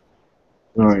enjoyed.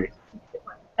 All right.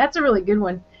 That's a really good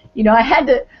one. You know,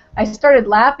 I started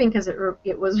laughing because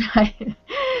it was right.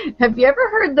 Have you ever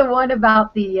heard the one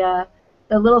about the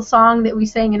little song that we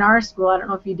sang in our school? I don't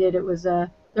know if you did. It was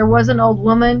there was an old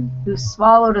woman who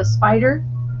swallowed a spider.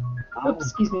 Oops,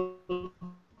 excuse me.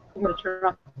 I'm gonna turn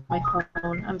off my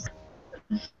phone.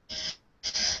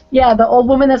 Yeah, the old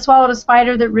woman that swallowed a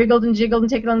spider that wriggled and jiggled and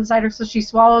tickled on the spider, so she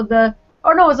swallowed the.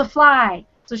 Oh no, it was a fly.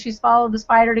 So she swallowed the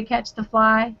spider to catch the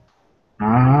fly.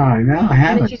 Ah, no, I And then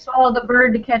haven't. she swallowed the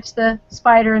bird to catch the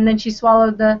spider, and then she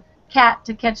swallowed the cat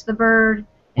to catch the bird.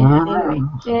 And anyway,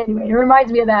 Ah, it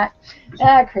reminds me of that.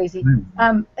 Crazy.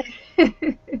 Um,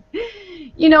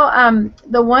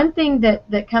 the one thing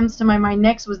that comes to my mind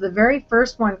next was the very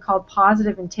first one called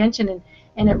positive intention,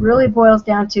 and it really boils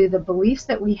down to the beliefs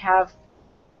that we have.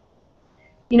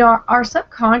 You know, our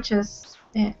subconscious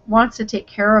wants to take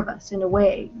care of us in a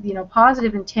way. You know,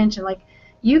 positive intention. Like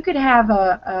you could have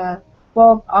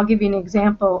well, I'll give you an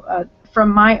example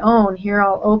from my own. Here,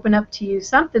 I'll open up to you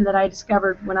something that I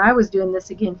discovered when I was doing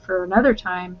this again for another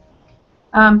time.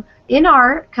 In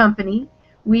our company,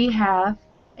 we have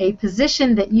a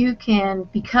position that you can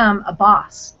become a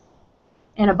boss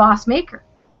and a boss maker.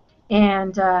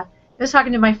 And I was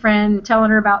talking to my friend,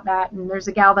 telling her about that, and there's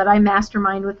a gal that I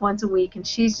mastermind with once a week, and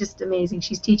she's just amazing.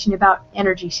 She's teaching about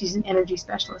energy. She's an energy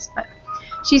specialist. But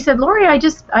she said, Lori, I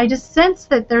just sense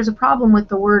that there's a problem with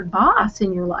the word boss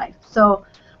in your life. So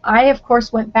I, of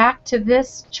course, went back to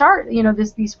this chart, you know,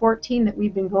 these 14 that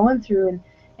we've been going through,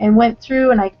 and went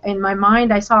through, and in my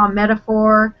mind I saw a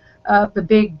metaphor of the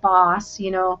big boss,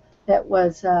 you know, that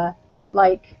was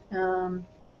like,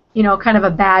 you know, kind of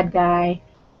a bad guy,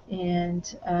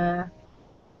 and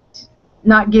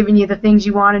not giving you the things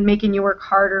you wanted, making you work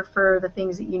harder for the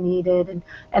things that you needed,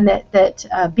 and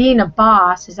that being a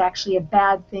boss is actually a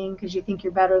bad thing because you think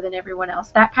you're better than everyone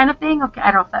else, that kind of thing. Okay,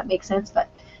 I don't know if that makes sense, but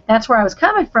that's where I was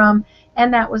coming from,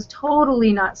 and that was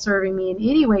totally not serving me in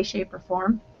any way, shape, or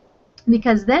form,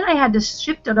 because then I had to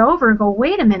shift it over and go,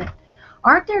 wait a minute,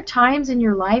 aren't there times in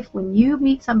your life when you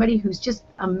meet somebody who's just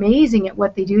amazing at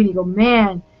what they do, and you go,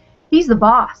 man, he's the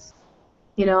boss,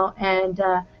 you know? And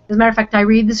as a matter of fact, I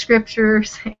read the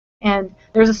scriptures, and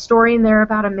there's a story in there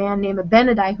about a man named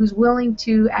Abinadi who's willing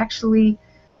to actually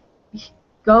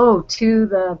go to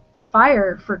the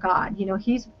fire for God. You know,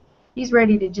 he's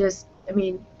ready to just, I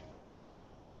mean,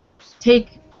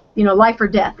 take, you know, life or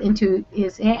death into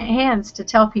his hands to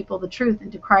tell people the truth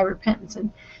and to cry repentance.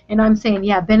 And I'm saying,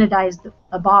 yeah, Abinadi is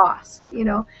a boss, you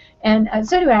know. And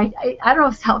so anyway, I don't know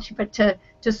if this helps you, but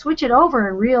to switch it over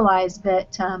and realize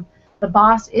that the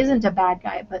boss isn't a bad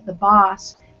guy, but the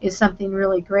boss is something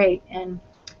really great. And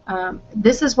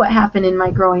this is what happened in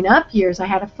my growing up years. I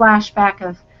had a flashback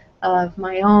of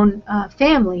my own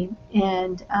family,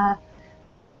 and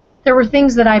there were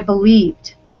things that I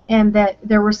believed, and that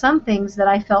there were some things that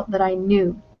I felt that I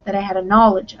knew, that I had a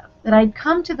knowledge of, that I'd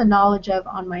come to the knowledge of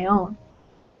on my own.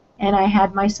 And I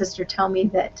had my sister tell me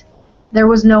that there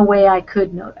was no way I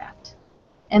could know that,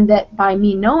 and that by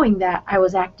me knowing that, I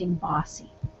was acting bossy.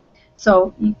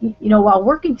 So, you know, while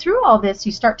working through all this,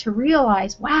 you start to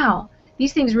realize, wow,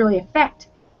 these things really affect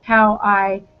how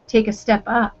I take a step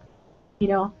up. You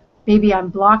know, maybe I'm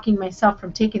blocking myself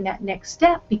from taking that next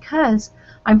step because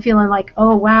I'm feeling like,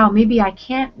 oh, wow, maybe I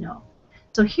can't know.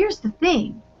 So here's the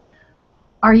thing.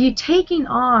 Are you taking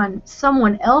on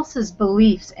someone else's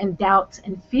beliefs and doubts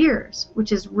and fears,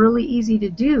 which is really easy to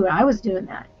do? I was doing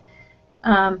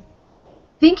that.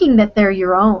 Thinking that they're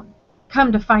your own.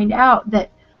 Come to find out that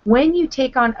when you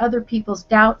take on other people's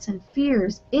doubts and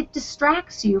fears, it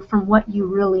distracts you from what you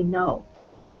really know.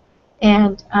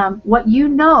 And what you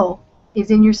know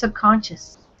is in your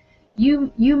subconscious.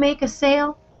 You make a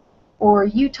sale, or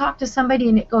you talk to somebody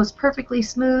and it goes perfectly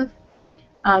smooth.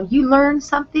 You learn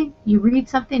something, you read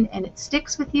something, and it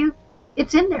sticks with you.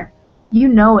 It's in there. You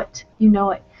know it. You know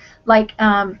it. Like,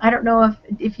 I don't know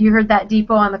if you heard that,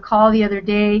 Deepo, on the call the other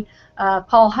day,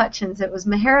 Paul Hutchins. It was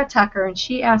Mahara Tucker, and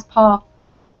she asked Paul,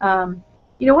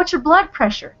 you know, what's your blood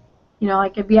pressure? You know,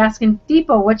 like I'd be asking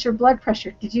Deepo, what's your blood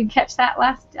pressure? Did you catch that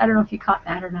last? I don't know if you caught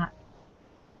that or not.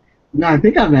 No, I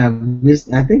think I may have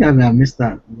missed. I think I may have missed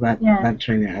that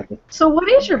training. So, what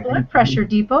is your blood pressure,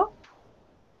 Deepo?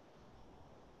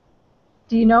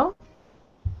 Do you know?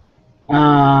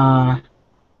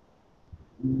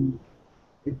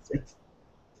 It's.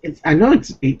 I know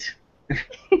it's 8.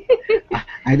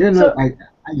 I don't know.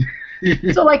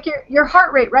 So, like your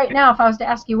heart rate right now. If I was to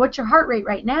ask you, what's your heart rate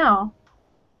right now?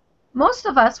 Most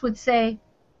of us would say,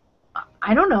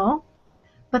 I don't know.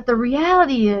 But the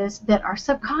reality is that our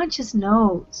subconscious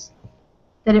knows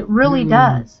that it really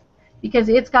does, because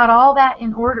it's got all that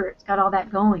in order. It's got all that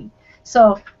going.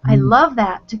 So I love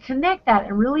that, to connect that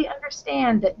and really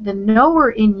understand that the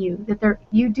knower in you, that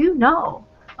you do know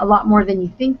a lot more than you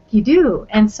think you do.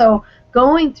 And so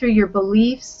going through your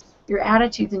beliefs, your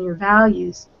attitudes, and your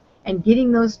values, and getting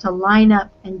those to line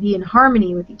up and be in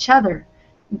harmony with each other.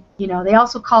 You know, they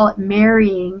also call it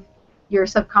marrying your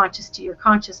subconscious to your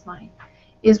conscious mind,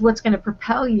 is what's going to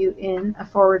propel you in a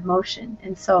forward motion.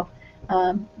 And so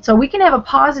so we can have a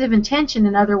positive intention.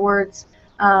 In other words,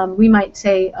 we might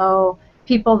say, oh,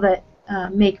 people that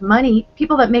make money,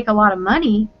 people that make a lot of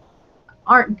money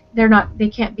they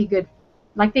can't be good,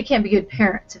 like they can't be good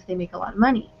parents if they make a lot of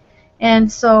money.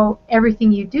 And so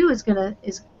everything you do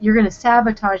you're gonna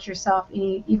sabotage yourself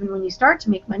even when you start to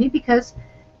make money, because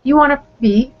you want to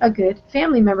be a good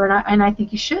family member, and I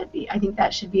think you should be. I think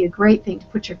that should be a great thing, to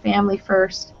put your family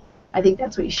first. I think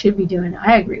that's what you should be doing.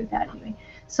 I agree with that anyway.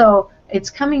 So it's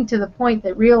coming to the point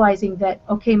that realizing that,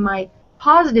 okay, my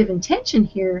positive intention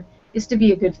here is to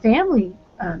be a good family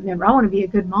member. I want to be a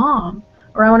good mom,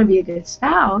 or I want to be a good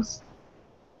spouse,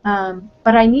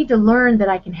 but I need to learn that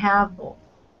I can have both.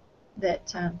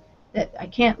 That I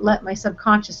can't let my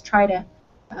subconscious try to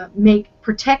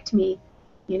protect me,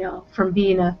 you know, from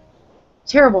being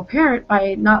terrible parent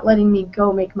by not letting me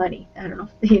go make money. I don't know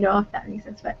if if that makes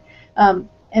sense, but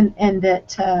and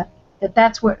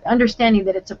that's what, understanding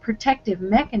that it's a protective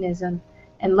mechanism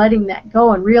and letting that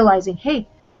go and realizing, hey,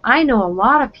 I know a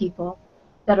lot of people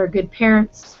that are good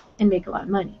parents and make a lot of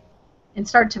money, and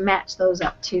start to match those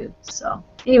up too. So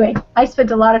anyway, I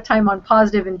spent a lot of time on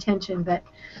positive intention, but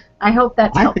I hope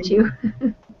that's helped you.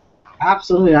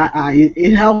 Absolutely,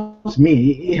 it helps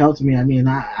me. It helps me. I mean,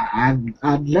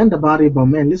 I've learned about it, but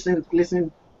man,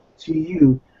 listen to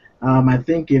you. I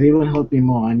think it even helped me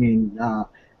more. I mean,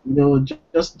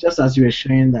 just as you were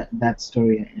sharing that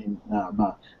story and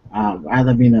about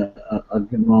either being a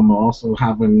good mom or also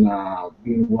having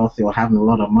being wealthy or having a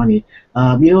lot of money.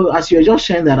 As you were just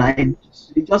sharing that,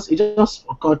 it just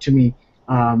occurred to me.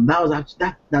 That was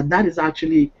actually that is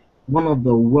actually one of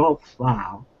the wealth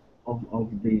of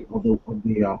the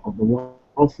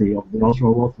wealthy, of the ultra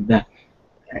wealthy, that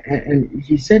and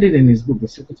he said it in his book The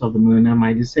Secrets of the Millionaire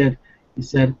Mind. He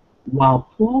said while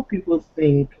poor people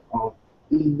think of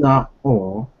either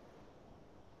or,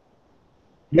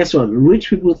 guess what, rich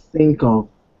people think of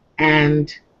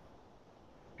and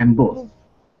both,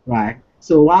 right?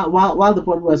 So while the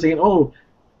poor people are saying, oh,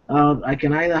 I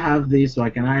can either have this or I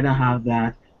can either have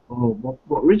that. Oh,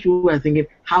 but rich people are thinking,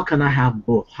 how can I have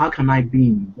both? How can I be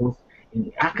in both?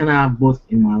 How can I have both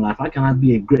in my life? How can I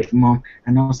be a great mom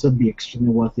and also be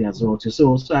extremely wealthy as well too?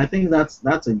 So I think that's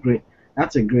a great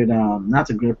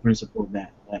principle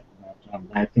that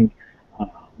I think uh,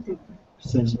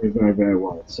 serves me very, very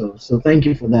well. So thank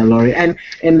you for that, Laurie. And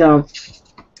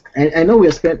I know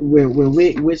we're spent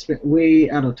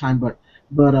way out of time, but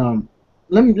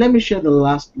let me share the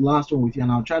last one with you,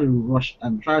 and I'll try to rush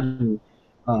and try to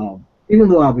even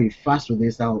though I'll be fast with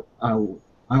this, I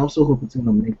also hope it's going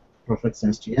to make perfect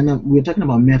sense to you. And we're talking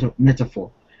about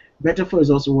metaphor. Metaphor is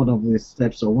also one of the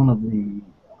steps or one of the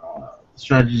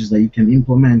strategies that you can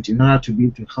implement in order to be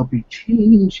able to help you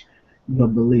change your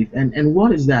belief. And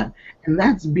what is that? And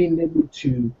that's being able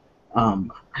to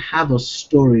have a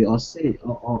story or say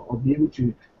or be able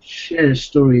to share a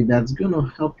story that's going to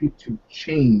help you to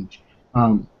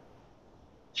um,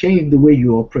 change the way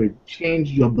you operate,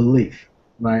 change your belief,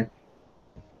 right?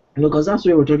 Because that's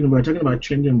what we're talking about. We're talking about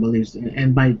changing beliefs,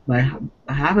 and by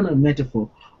having a metaphor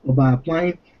or by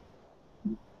applying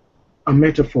a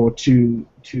metaphor to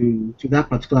that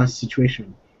particular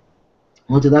situation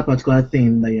or to that particular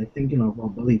thing that you're thinking of or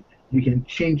believe, you can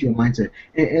change your mindset.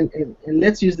 And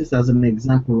let's use this as an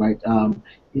example, right?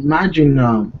 Imagine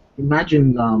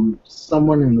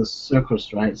someone in the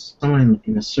circus, right? Someone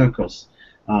in a circus,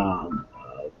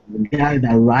 the guy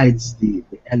that rides the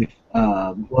elephant.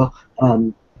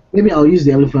 Maybe I'll use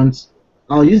the elephant.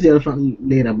 I'll use the elephant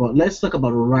later, but let's talk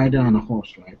about a rider on a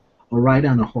horse, right? A rider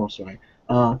on a horse, right?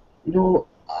 You know,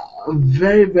 a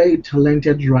very, very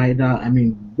talented rider. I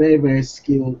mean, very, very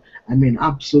skilled. I mean,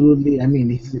 absolutely. I mean,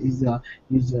 he's a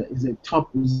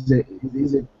top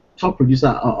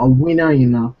producer, a winner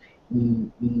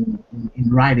in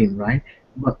riding, right?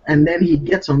 But and then he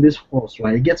gets on this horse,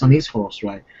 right? He gets on his horse,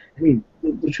 right? I mean,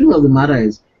 the truth of the matter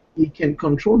is, he can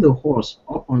control the horse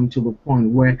up until the point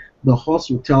where the horse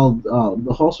will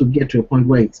get to a point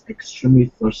where it's extremely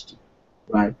thirsty,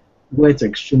 right? Where it's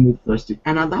extremely thirsty,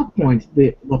 and at that point,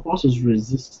 the horse is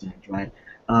resistant, right?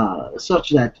 Such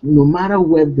that no matter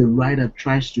where the rider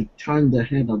tries to turn the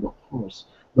head of the horse,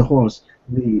 the horse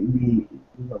wouldn't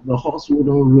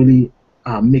really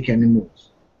make any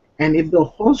moves. And if the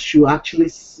horse should actually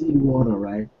see water,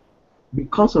 right,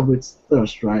 because of its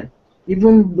thirst, right?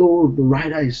 Even though the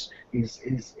rider is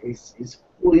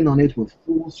pulling on it with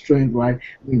full strength, right?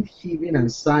 I mean, heaving and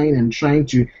sighing and trying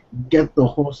to get the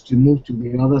horse to move to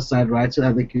the other side, right, so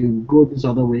that they can go this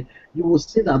other way. You will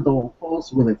see that the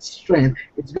horse, with its strength,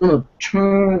 it's gonna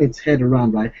turn its head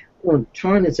around, right? Going to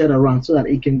turn its head around so that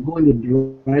it can go in the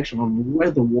direction of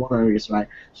where the water is, right?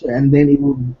 So and then it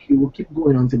will keep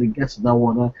going until it gets to that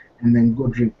water and then go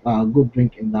drink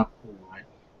in that pool, right?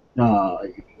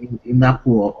 In that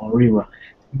pool or river.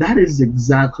 That is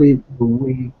exactly the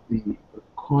way the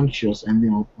conscious and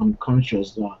the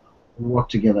unconscious work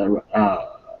together,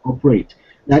 operate.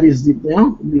 That is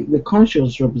the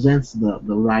conscious represents the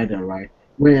rider, right?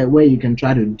 Where you can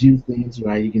try to do things,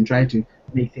 right? You can try to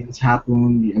make things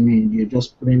happen. I mean, you're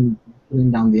just putting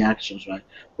down the actions, right?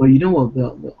 But you know what?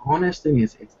 The honest thing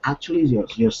is, it's actually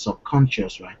your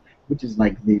subconscious, right? Which is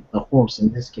like the horse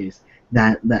in this case,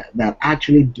 that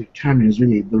actually determines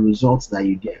really the results that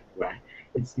you get, right?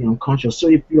 It's the unconscious. So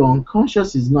if your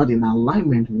unconscious is not in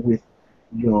alignment with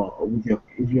your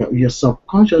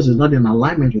subconscious is not in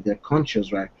alignment with your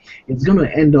conscious, right? It's gonna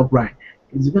end up right.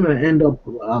 It's gonna end up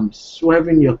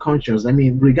swerving your conscious. I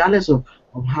mean, regardless of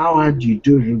of how hard you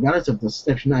do it, regardless of the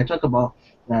steps. You know, I talk about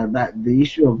that the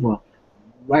issue of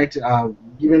right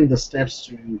giving the steps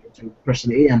to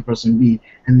person A and person B,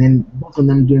 and then both of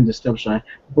them doing the steps right.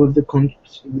 But the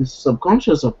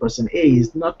subconscious of person A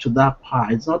is not to that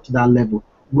part. It's not to that level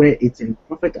where it's in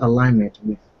perfect alignment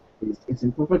with. It's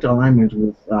in perfect alignment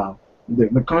with.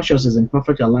 The conscious is in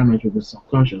perfect alignment with the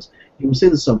subconscious. You will see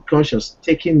the subconscious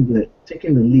taking the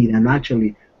lead and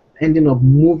actually ending up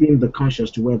moving the conscious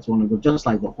to where it's want to go, just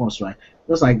like the horse, right?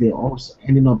 Just like the horse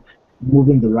ending up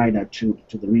moving the rider to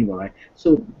the river, right?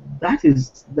 So that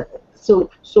is so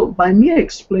by me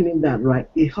explaining that, right,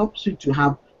 it helps you to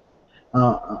have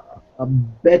a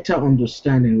better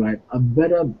understanding, right, a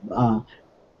better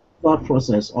thought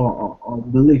process or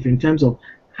belief in terms of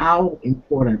how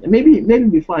important. Maybe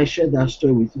before I share that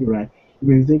story with you, right?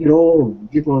 You're thinking, oh,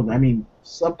 people. I mean,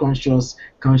 subconscious,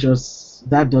 conscious.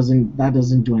 That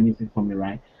doesn't do anything for me,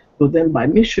 right? But then by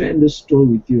me sharing this story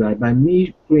with you, right? By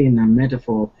me creating a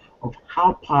metaphor of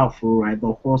how powerful, right,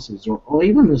 the horse is, or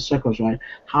even the circus, right?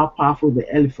 How powerful the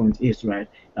elephant is, right?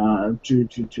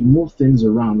 To move things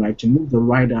around, right? To move the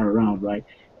rider around, right?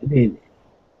 I mean,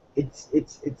 it's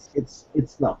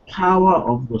the power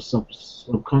of the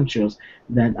subconscious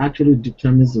that actually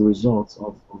determines the results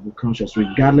of the conscious,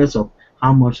 regardless of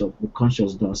how much of the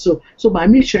conscious does. So by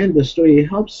me sharing the story, it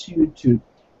helps you to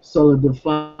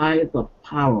solidify the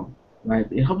power, right?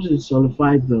 It helps you to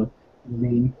solidify the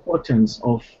importance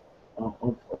of,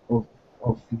 of,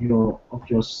 of your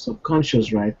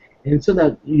subconscious, right? And so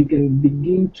that you can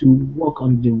begin to work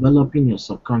on developing your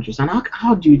subconscious. And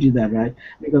how do you do that, right?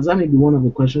 Because that may be one of the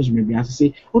questions you may be asked to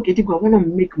say, okay, Tiko, I want to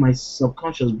make my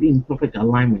subconscious be in perfect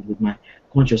alignment with my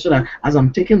conscious so that as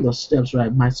I'm taking the steps,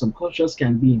 right, my subconscious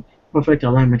can be in perfect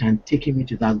alignment and taking me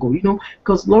to that goal. You know,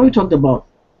 because Laurie talked about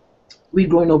we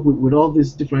growing up with all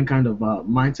this different kind of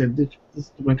mindset, this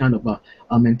different kind of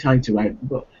mentality, right?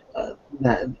 But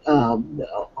that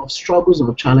of struggles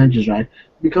or challenges, right?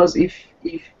 Because if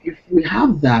we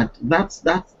have that,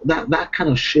 that kind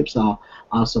of shapes our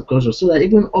subconscious, so that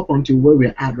even up until where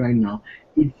we're at right now,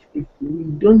 if we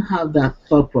don't have that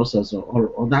thought process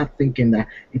or that thinking that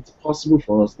it's possible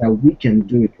for us that we can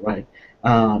do it, right?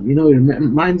 You know, it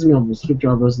reminds me of the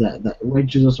scripture verse that where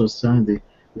Jesus was telling the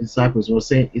disciples was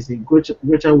saying, "Is it greater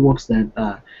works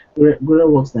greater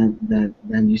works than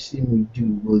you see me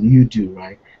do will you do,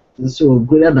 right? So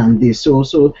greater than this. So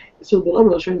the Lord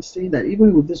was trying to say that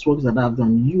even with these works that I've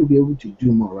done, you'll be able to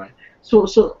do more, right? So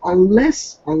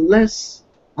unless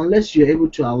you're able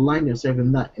to align yourself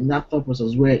in that thought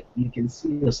process where you can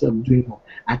see yourself doing more,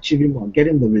 achieving more,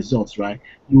 getting the results, right,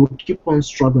 you will keep on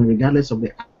struggling regardless of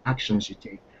the actions you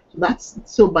take.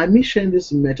 So by me sharing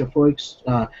this metaphorics,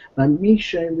 by me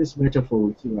sharing this metaphor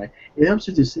with you, right, it helps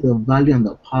you to see the value and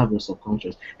the power of your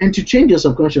subconscious. And to change your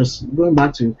subconscious, going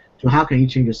back to how can you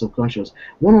change your subconscious,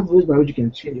 one of the ways by which you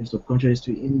can change your subconscious is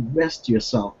to invest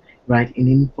yourself, right, in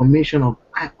information of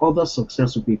other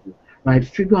successful people, right?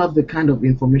 Figure out the kind of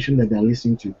information that they're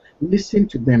listening to. Listen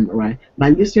to them, right?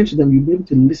 By listening to them, you'll be able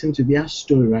to listen to their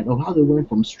story, right, of how they went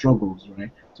from struggles, right,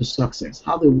 to success,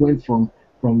 how they went from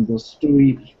the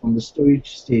story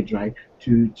stage, right,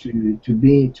 to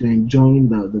enjoying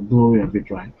the glory of it,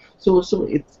 right. So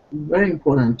it's very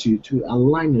important to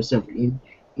align yourself in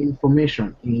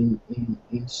information, in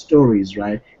stories,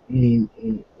 right, in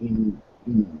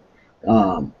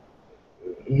um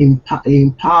in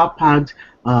power packed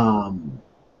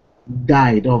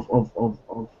guide of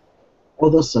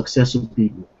other successful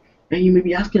people. And you may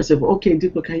be asking yourself, okay,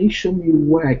 Diplo, can you show me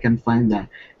where I can find that?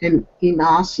 And in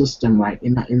our system, right,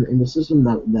 in the system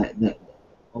that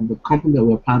of the company that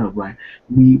we're part of, right,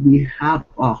 we have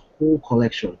a whole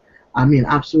collection. I mean,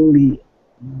 absolutely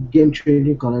game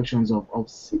changing collections of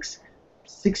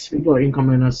six-figure income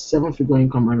earners, seven-figure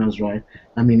income earners, right?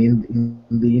 I mean, in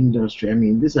the industry, I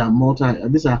mean, these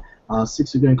are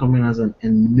six-figure income earners and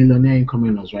millionaire income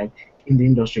earners, right, in the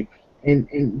industry.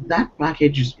 And that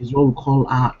package is what we call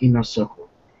our inner circle.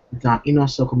 It's our inner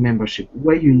circle membership,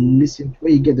 where you listen,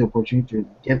 where you get the opportunity to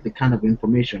get the kind of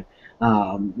information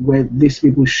where these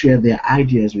people share their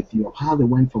ideas with you of how they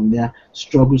went from their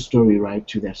struggle story, right,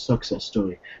 to their success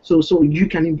story. So you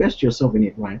can invest yourself in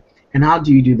it, right? And how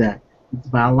do you do that? It's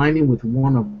by aligning with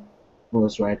one of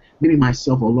us, right? Maybe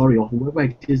myself or Laurie or whoever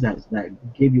it is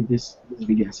that gave you this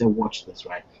video and said, watch this,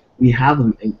 right? We have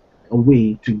a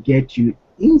way to get you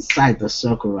inside the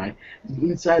circle, right?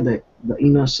 Inside the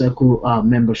inner circle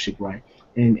membership, right?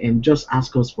 And just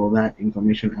ask us for that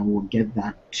information and we'll get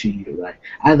that to you, right?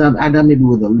 Either maybe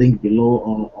with a link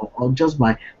below or just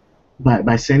by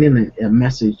sending a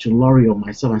message to Laurie or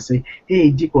myself and say,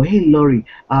 hey Dico, hey Laurie,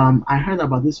 I heard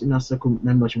about this inner circle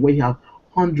membership where you have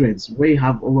hundreds, where you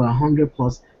have over 100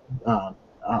 plus uh,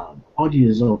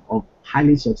 audios of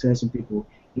highly successful people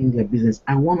in their business.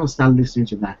 I want to start listening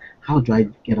to that. How do I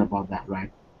get about that,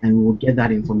 right? And we will get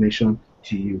that information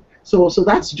to you. So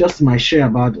that's just my share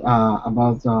about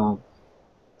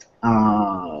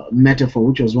metaphor,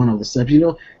 which was one of the steps.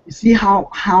 You see how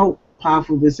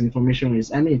powerful this information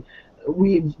is. I mean,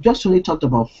 we just only talked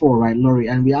about four, right, Laurie?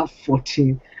 And we have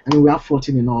 14. I mean, we have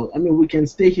 14 in all. I mean, we can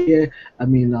stay here. I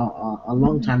mean, a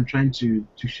long time trying to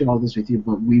share all this with you,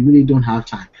 but we really don't have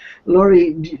time.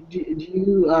 Laurie, do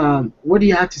you what do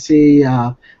you have to say,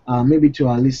 maybe to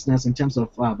our listeners in terms of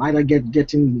either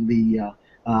getting the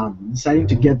deciding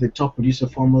to get the top producer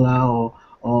formula,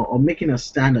 or making a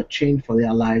stand, a change for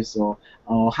their lives, or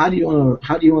how do you want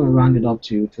to round it up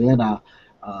to let our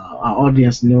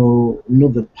audience know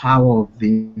the power of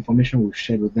the information we've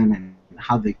shared with them and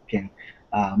how they can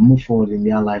move forward in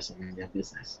their lives and in their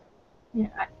business. Yeah,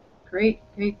 great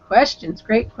questions,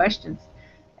 great questions.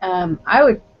 I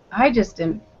would, I just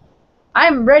am,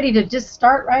 I'm ready to just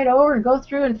start right over and go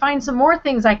through and find some more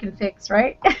things I can fix,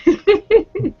 right?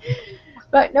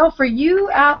 But no, for you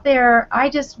out there, I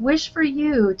just wish for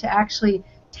you to actually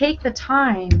take the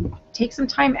time, take some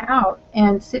time out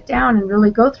and sit down and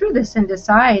really go through this and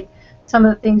decide some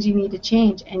of the things you need to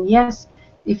change. And yes,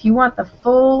 if you want the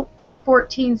full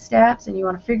 14 steps and you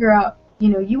want to figure out,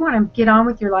 you want to get on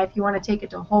with your life, you want to take it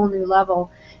to a whole new level,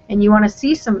 and you want to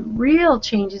see some real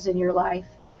changes in your life.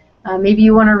 Maybe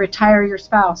you want to retire your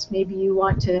spouse. Maybe you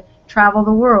want to travel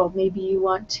the world. Maybe you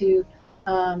want to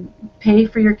pay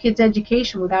for your kids'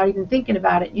 education without even thinking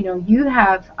about it. You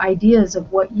have ideas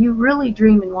of what you really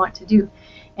dream and want to do.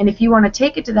 And if you want to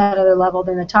take it to that other level,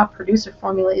 then the top producer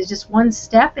formula is just one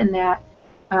step in that,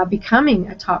 becoming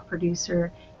a top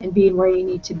producer and being where you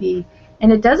need to be.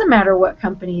 And it doesn't matter what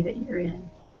company that you're in.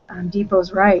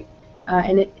 Deepo's right.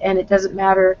 And it doesn't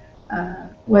matter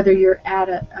whether you're at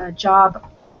a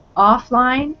job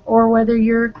offline or whether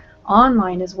you're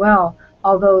online as well.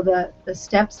 Although the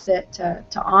steps that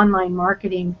to online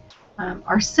marketing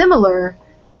are similar,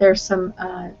 there's some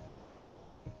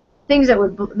things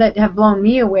that have blown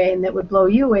me away and that would blow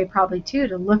you away probably too,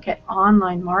 to look at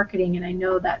online marketing. And I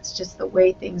know that's just the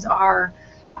way things are.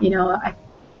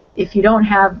 If you don't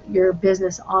have your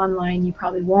business online, you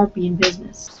probably won't be in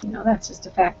business. That's just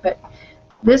a fact. But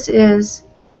this is,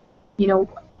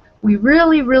 we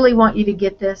really, really want you to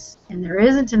get this, and there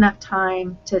isn't enough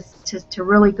time to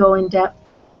really go in depth.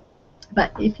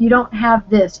 But if you don't have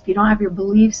this, if you don't have your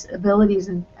beliefs, abilities,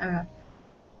 and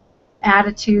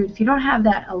attitude, if you don't have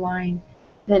that aligned,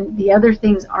 then the other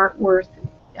things aren't worth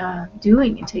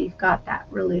doing until you've got that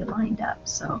really lined up.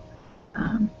 So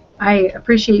I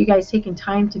appreciate you guys taking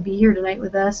time to be here tonight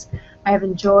with us. I have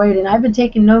enjoyed, and I've been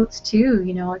taking notes too.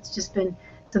 It's just been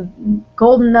some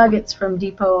golden nuggets from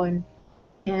Deepo,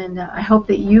 and I hope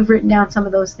that you've written down some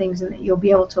of those things and that you'll be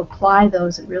able to apply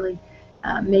those and really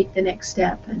make the next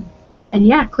step. And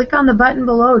yeah, click on the button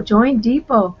below. Join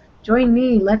Deepo. Join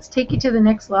me. Let's take you to the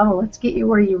next level. Let's get you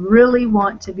where you really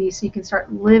want to be so you can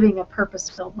start living a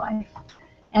purpose-filled life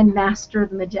and master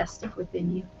the majestic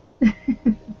within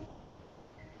you.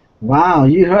 Wow,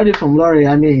 you heard it from Laurie.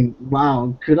 I mean,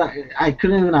 wow, I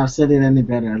couldn't even have said it any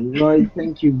better. Laurie,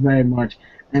 thank you very much.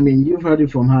 I mean, you've heard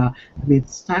it from her. I mean,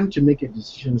 it's time to make a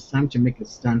decision. It's time to make a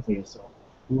stand for yourself.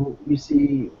 Well, you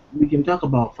see, we can talk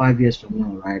about 5 years from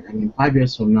now, right? I mean, 5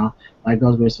 years from now, by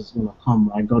God's grace, is going to come,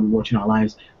 right? God watching our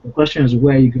lives. The question is,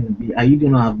 where are you going to be? Are you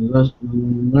going to have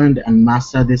learned and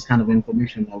mastered this kind of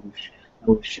information that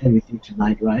we've shared with you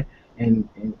tonight, right? And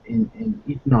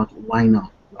if not, why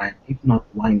not, right? If not,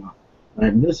 why not?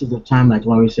 Right? This is the time, like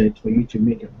Laurie said, for you to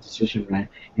make a decision, right?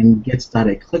 And get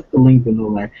started. Click the link below,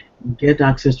 right? Get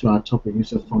access to our top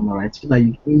producer formula, right? So that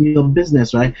in your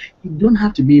business, right? You don't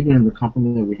have to be even in the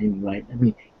company that we're in, right? I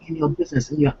mean, in your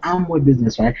business, in your Amway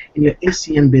business, right? In your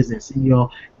ACN business, in your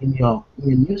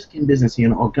new skin business, in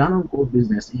your organic gold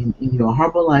business, in your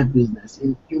Herbalife business,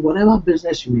 in whatever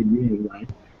business you may be in, right?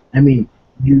 I mean,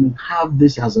 you have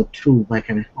this as a tool that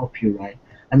can help you, right?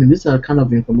 I mean, these are the kind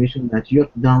of information that your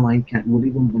downline will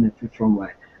even benefit from,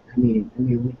 right? I mean,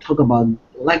 we talk about,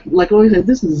 like Laurie said,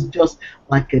 this is just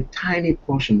like a tiny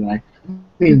portion, right? I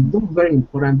mean, those very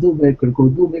important, those very critical,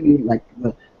 those maybe like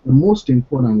the most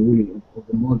important really of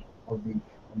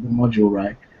the module,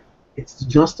 right? It's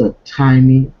just a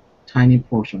tiny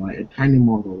portion, right? A tiny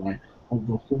model, right? Of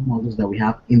the whole models that we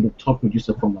have in the top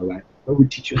producer formula, right? Where we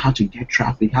teach you how to get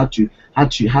traffic, how to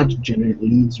generate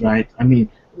leads, right? I mean,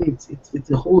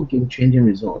 it's a whole game-changing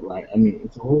result, right? I mean,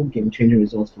 it's a whole game-changing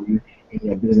result for you in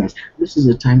your business. This is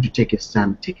the time to take a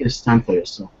stand. Take a stand for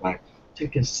yourself, right?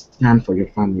 Take a stand for your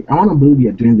family. I want to believe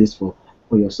you're doing this for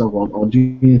for yourself, or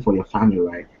doing it for your family,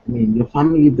 right? I mean, your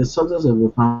family, the success of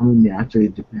your family may actually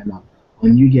depend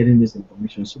on you getting this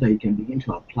information so that you can begin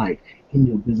to apply it in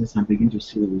your business and begin to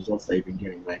see the results that you've been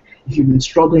getting, right? If you've been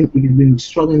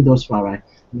struggling thus far, right,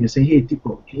 and you say, hey,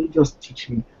 Tipo, can you just teach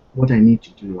me what I need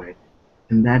to do, right?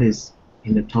 And that is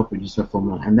in the top register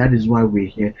formula, and that is why we're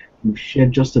here. We've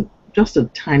shared just a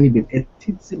tiny bit, a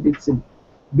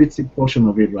bitsy portion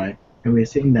of it, right? And we're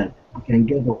saying that you can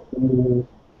get the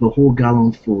whole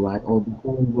gallon full, right, or the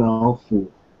whole well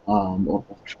full of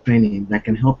training that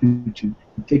can help you to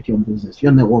take your business,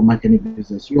 your network marketing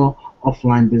business, your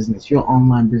offline business, your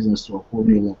online business to a whole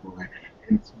new level, right?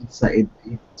 And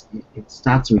it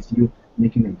starts with you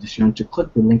making a decision to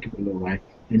click the link below, right,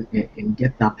 and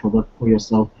get that product for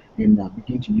yourself and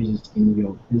begin to use it in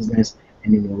your business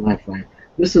and in your life, right?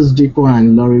 This is Dipo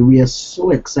and Laurie. We are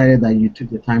so excited that you took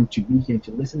the time to be here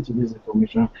to listen to this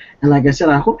information. And like I said,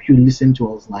 I hope you listen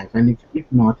to us live. And if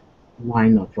not, why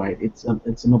not, right? It's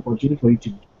an opportunity for you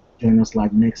to join us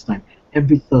live next time.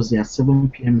 Every Thursday at 7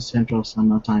 p.m. Central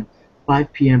Standard Time,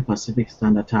 5 p.m. Pacific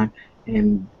Standard Time,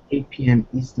 and 8 p.m.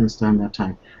 Eastern Standard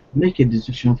Time. Make a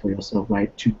decision for yourself,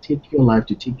 right? To take your life,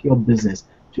 to take your business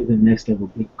to the next level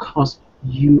because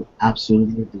you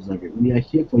absolutely deserve it. We are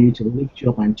here for you to lift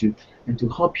you up and to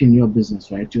help you in your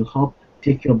business, right? To help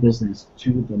take your business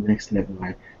to the next level,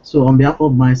 right? So on behalf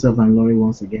of myself and Laurie,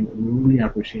 once again, we really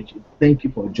appreciate you. Thank you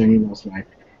for joining us, right?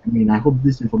 I mean, I hope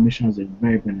this information has been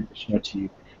very beneficial to you.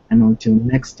 And until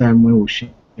next time, when we'll share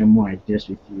more ideas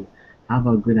with you, have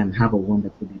a good and have a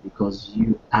wonderful day because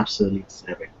you absolutely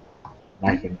deserve it.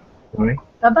 Bye for now. Laurie?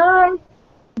 Bye-bye.